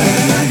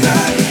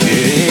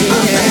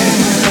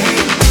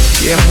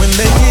 yeah. When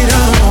they get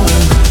on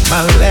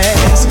my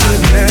last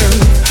good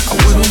nerve, I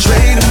wouldn't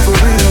trade them for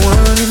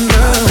anyone in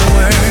the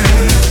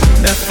world.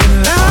 Nothing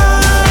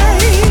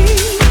like,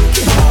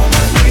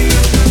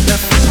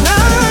 nothing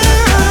like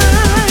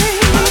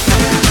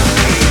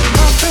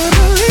my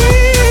family.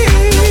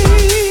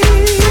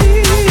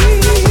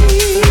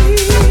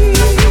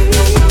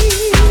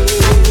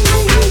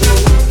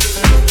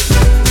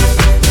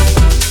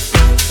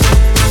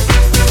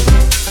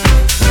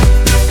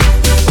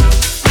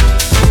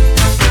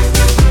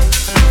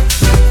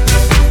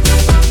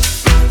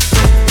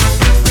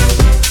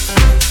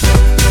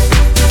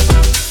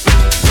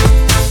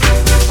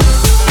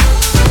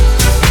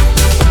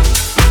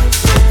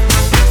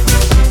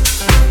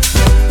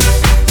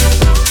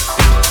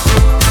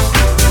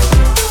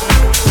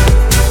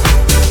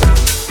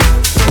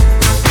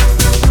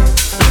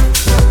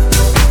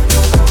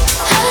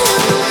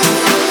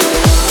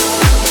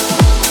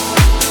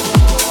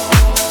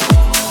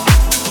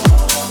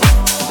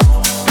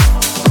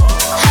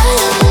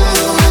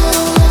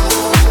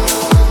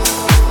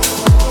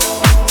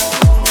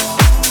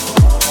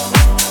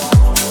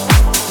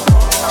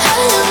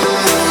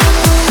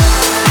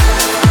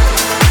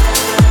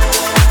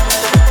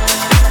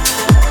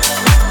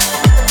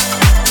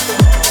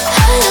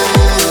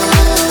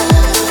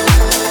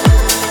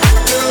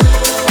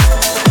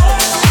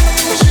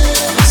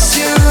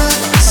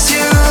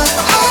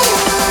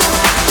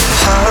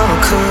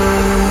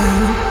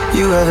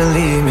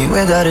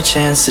 Without a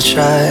chance to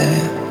try.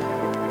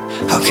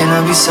 How can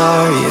I be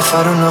sorry if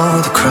I don't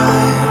know the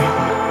crime?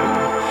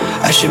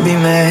 I should be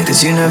mad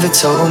cause you never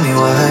told me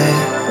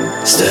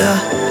why. Still,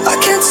 I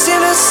can't seem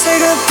to say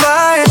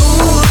goodbye.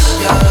 Ooh,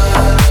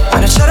 yeah.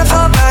 When I try to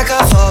fall back,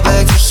 I fall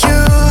back to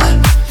you,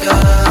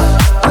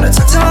 yeah. When I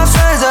talk to my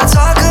friends, I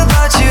talk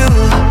about you,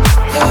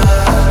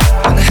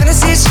 yeah. When the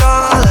Hennessy's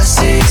strong, all I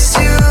see is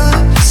you,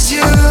 it's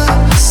you,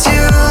 it's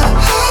you.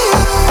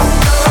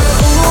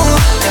 Ooh,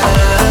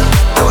 yeah.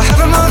 Though I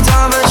haven't moved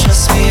on, but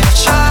trust me, I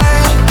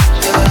tried,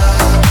 yeah.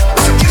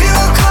 If I give you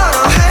a call,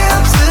 I'll hang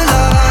up the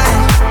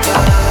line,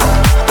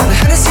 yeah. When the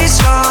Hennessy's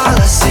strong, all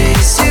I see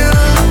is you,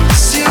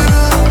 it's you,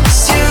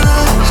 it's you.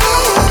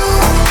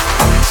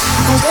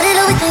 I'm getting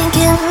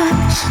overthinking,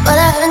 but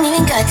I haven't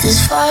even got this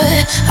far.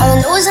 All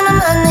I know is in my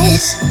mind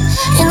is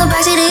in the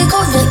backseat of your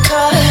Corvette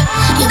car.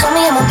 You got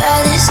me at my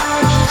baddest,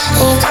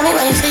 and you got me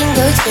running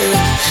fingertip.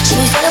 She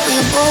be fed up with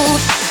your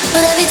boo,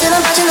 but everything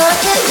about you know I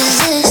can't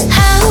resist.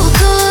 How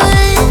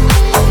could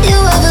you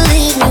ever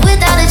leave me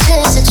without a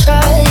chance to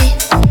try?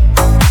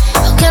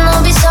 How can I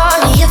be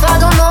sorry if I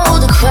don't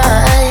know the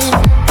crime?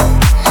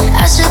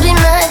 I should be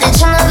mad that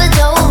you never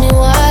told me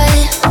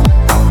why.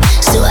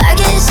 Still I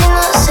can't seem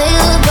to say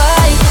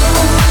goodbye.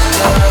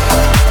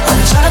 When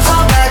I try to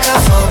fall back, I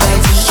fall back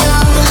to you,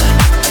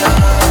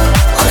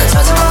 when I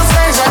talk to my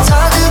friends, I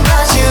talk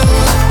about you,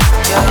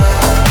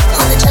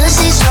 When the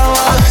jealousy's strong,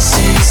 all I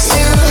see is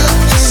you,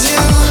 is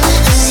you,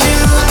 is you.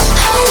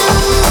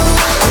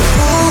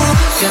 ooh,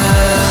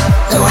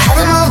 yeah. No, I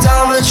haven't moved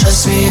on, but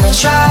trust me, I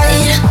try.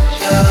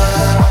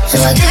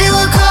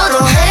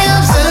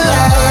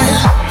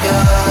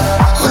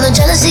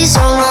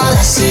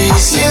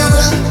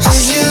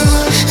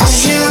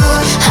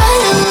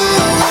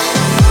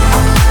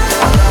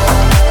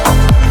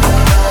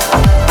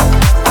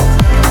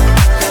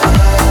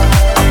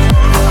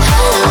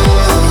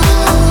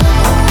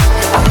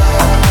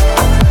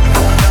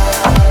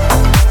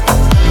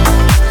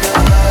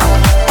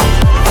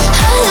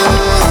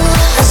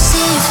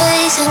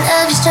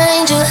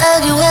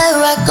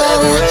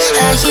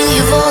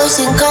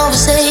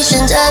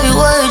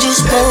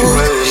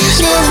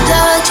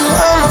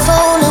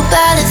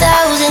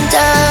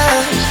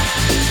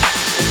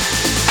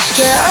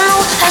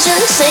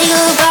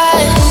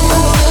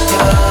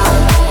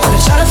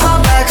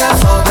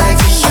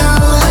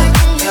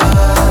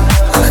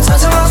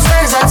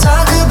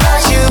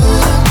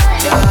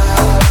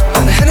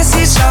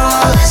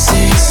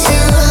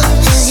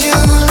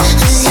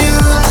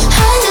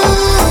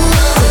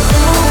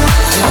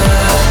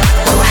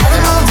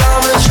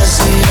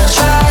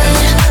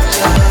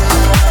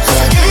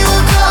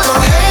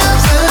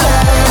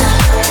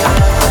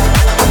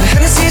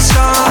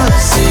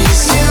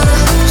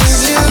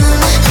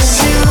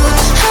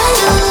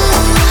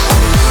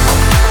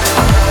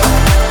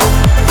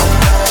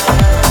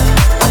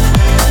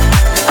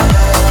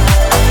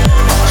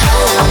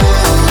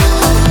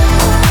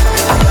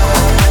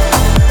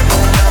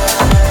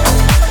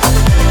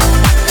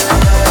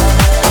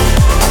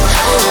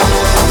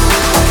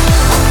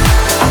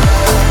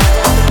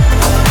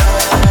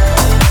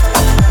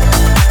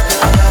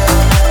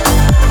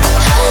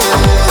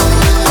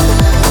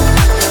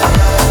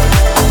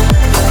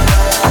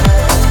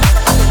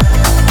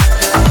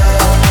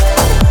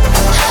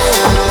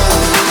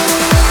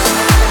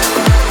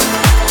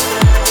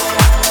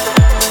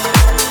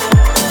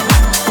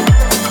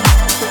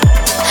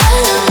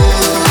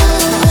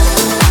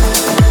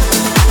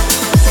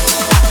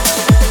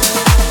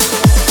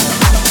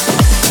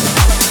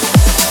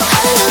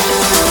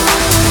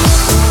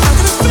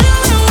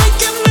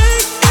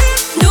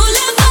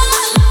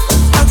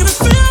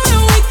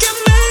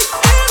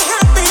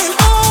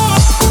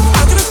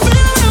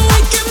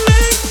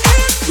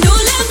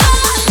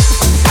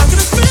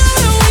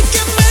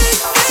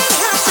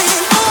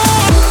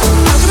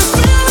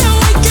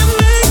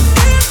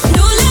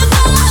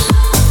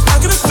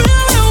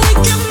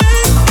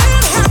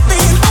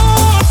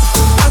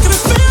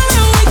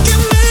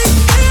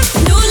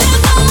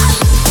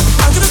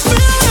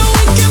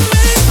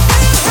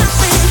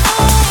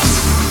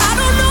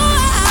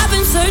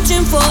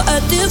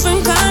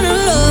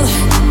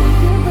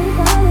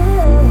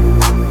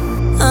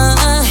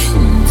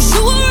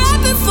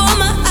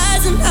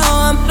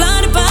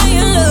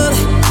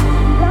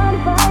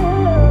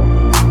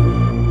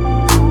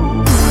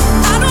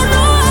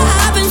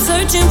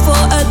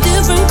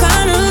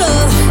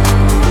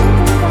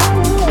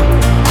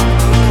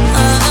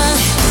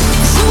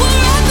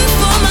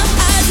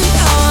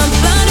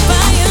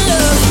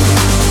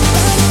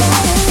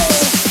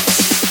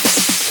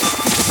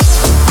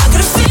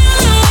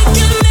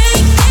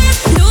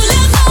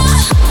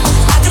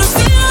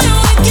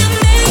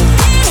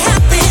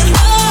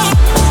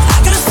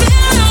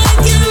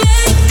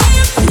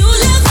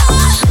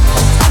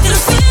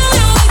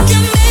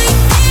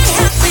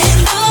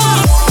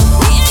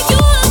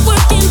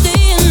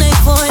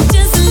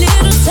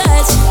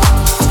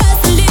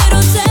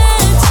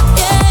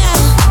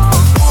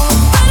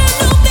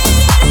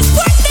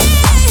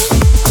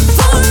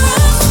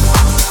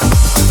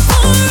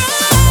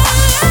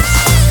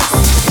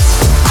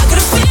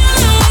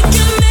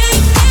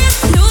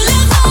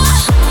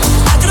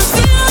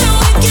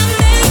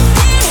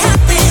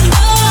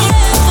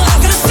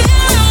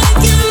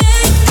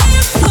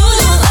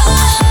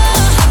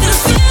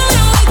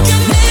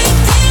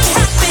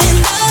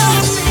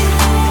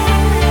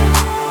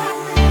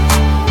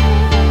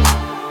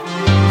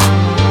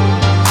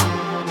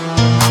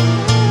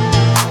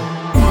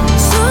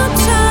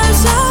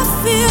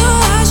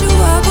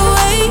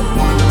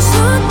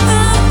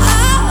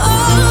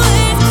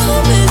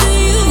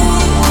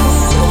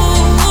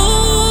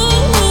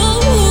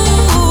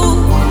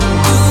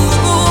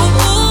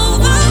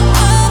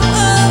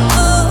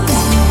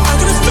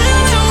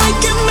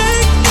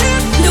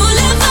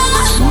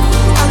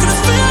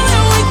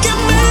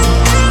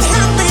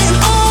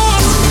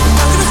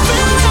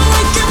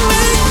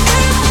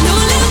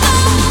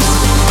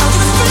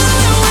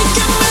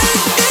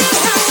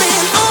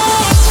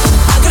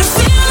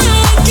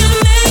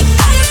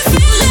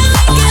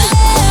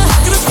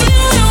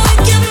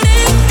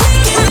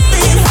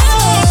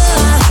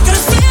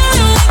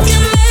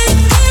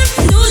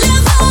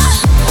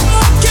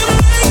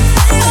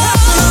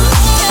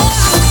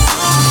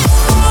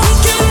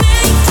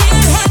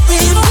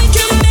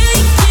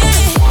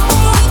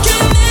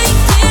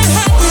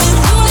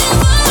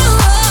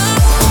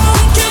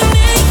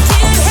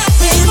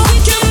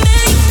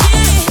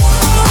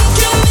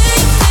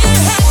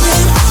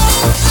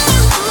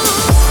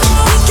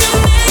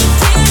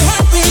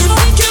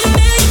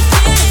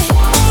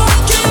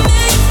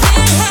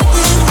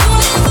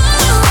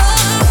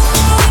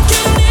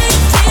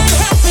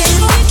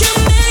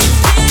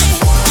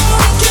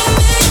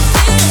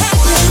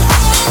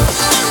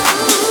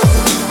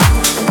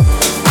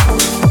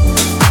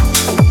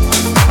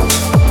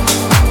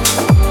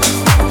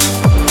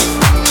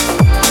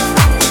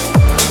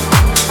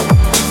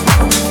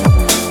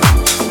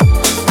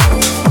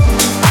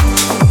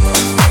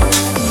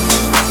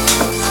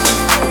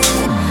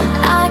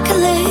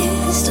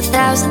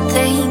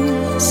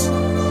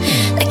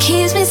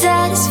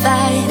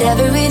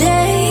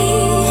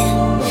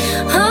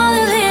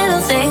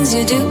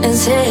 you do and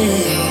say.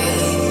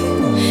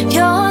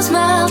 Your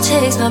smile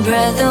takes my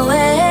breath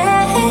away.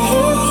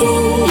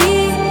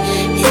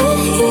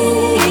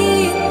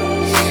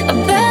 I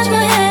bash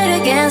my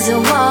head against the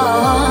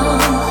wall.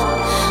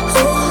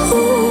 Ooh,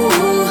 ooh,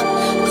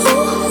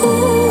 ooh.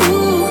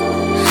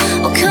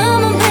 Oh,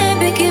 come on,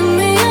 baby, give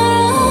me your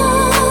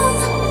all.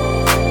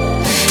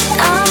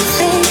 I'm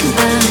thinking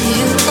about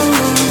you.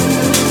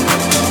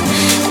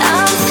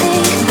 I'm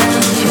thinking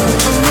about you.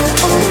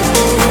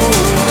 I'm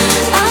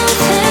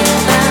thinking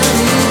about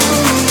you.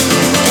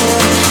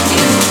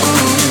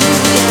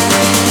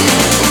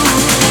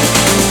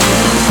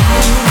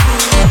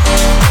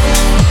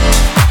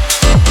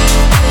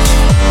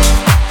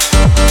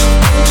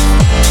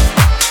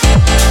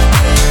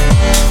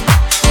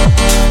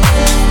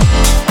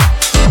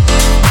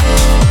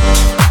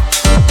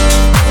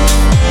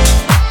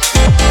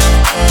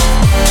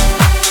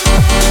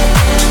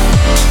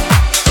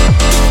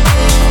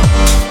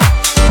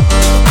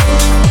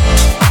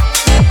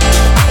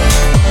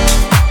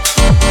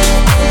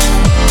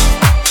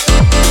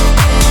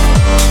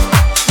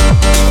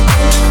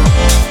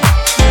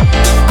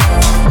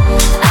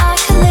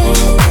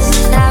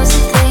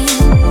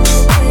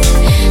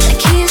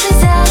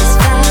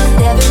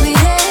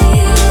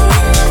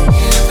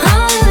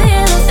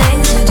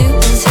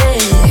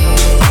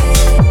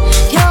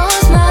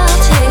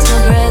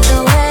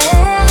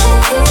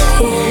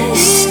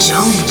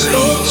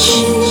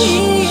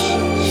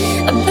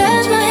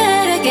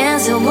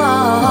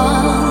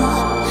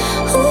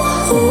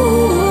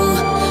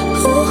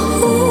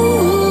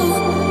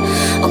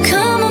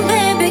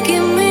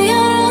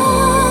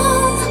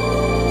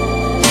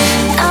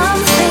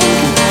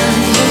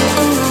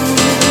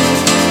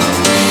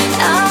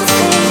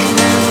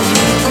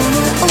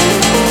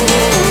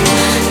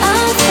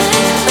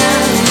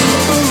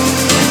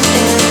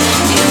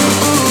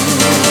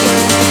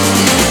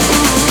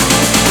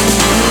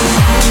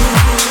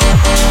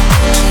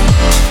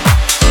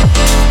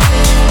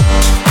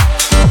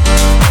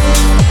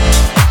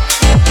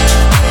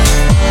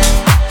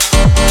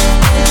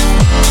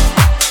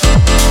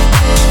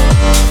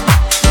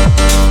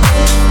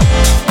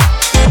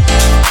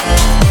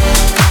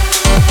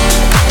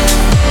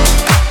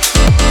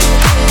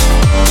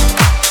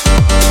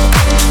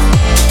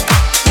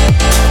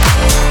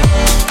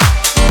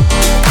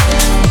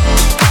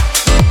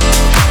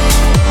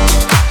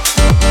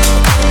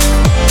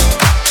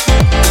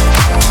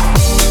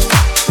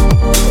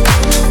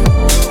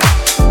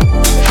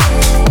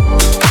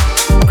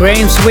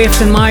 Graham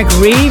Swift and Mike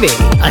Reevey,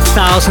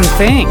 1,000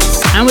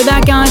 Things. And with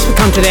that, guys, we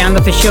come to the end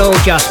of the show.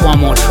 Just one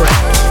more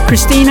track.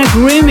 Christina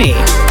Grimmie,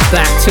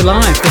 Back to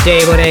Life, the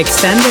day where they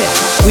extended.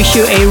 Wish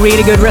you a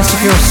really good rest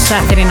of your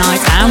Saturday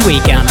night and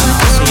weekend, and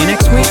I'll see you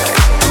next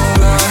week.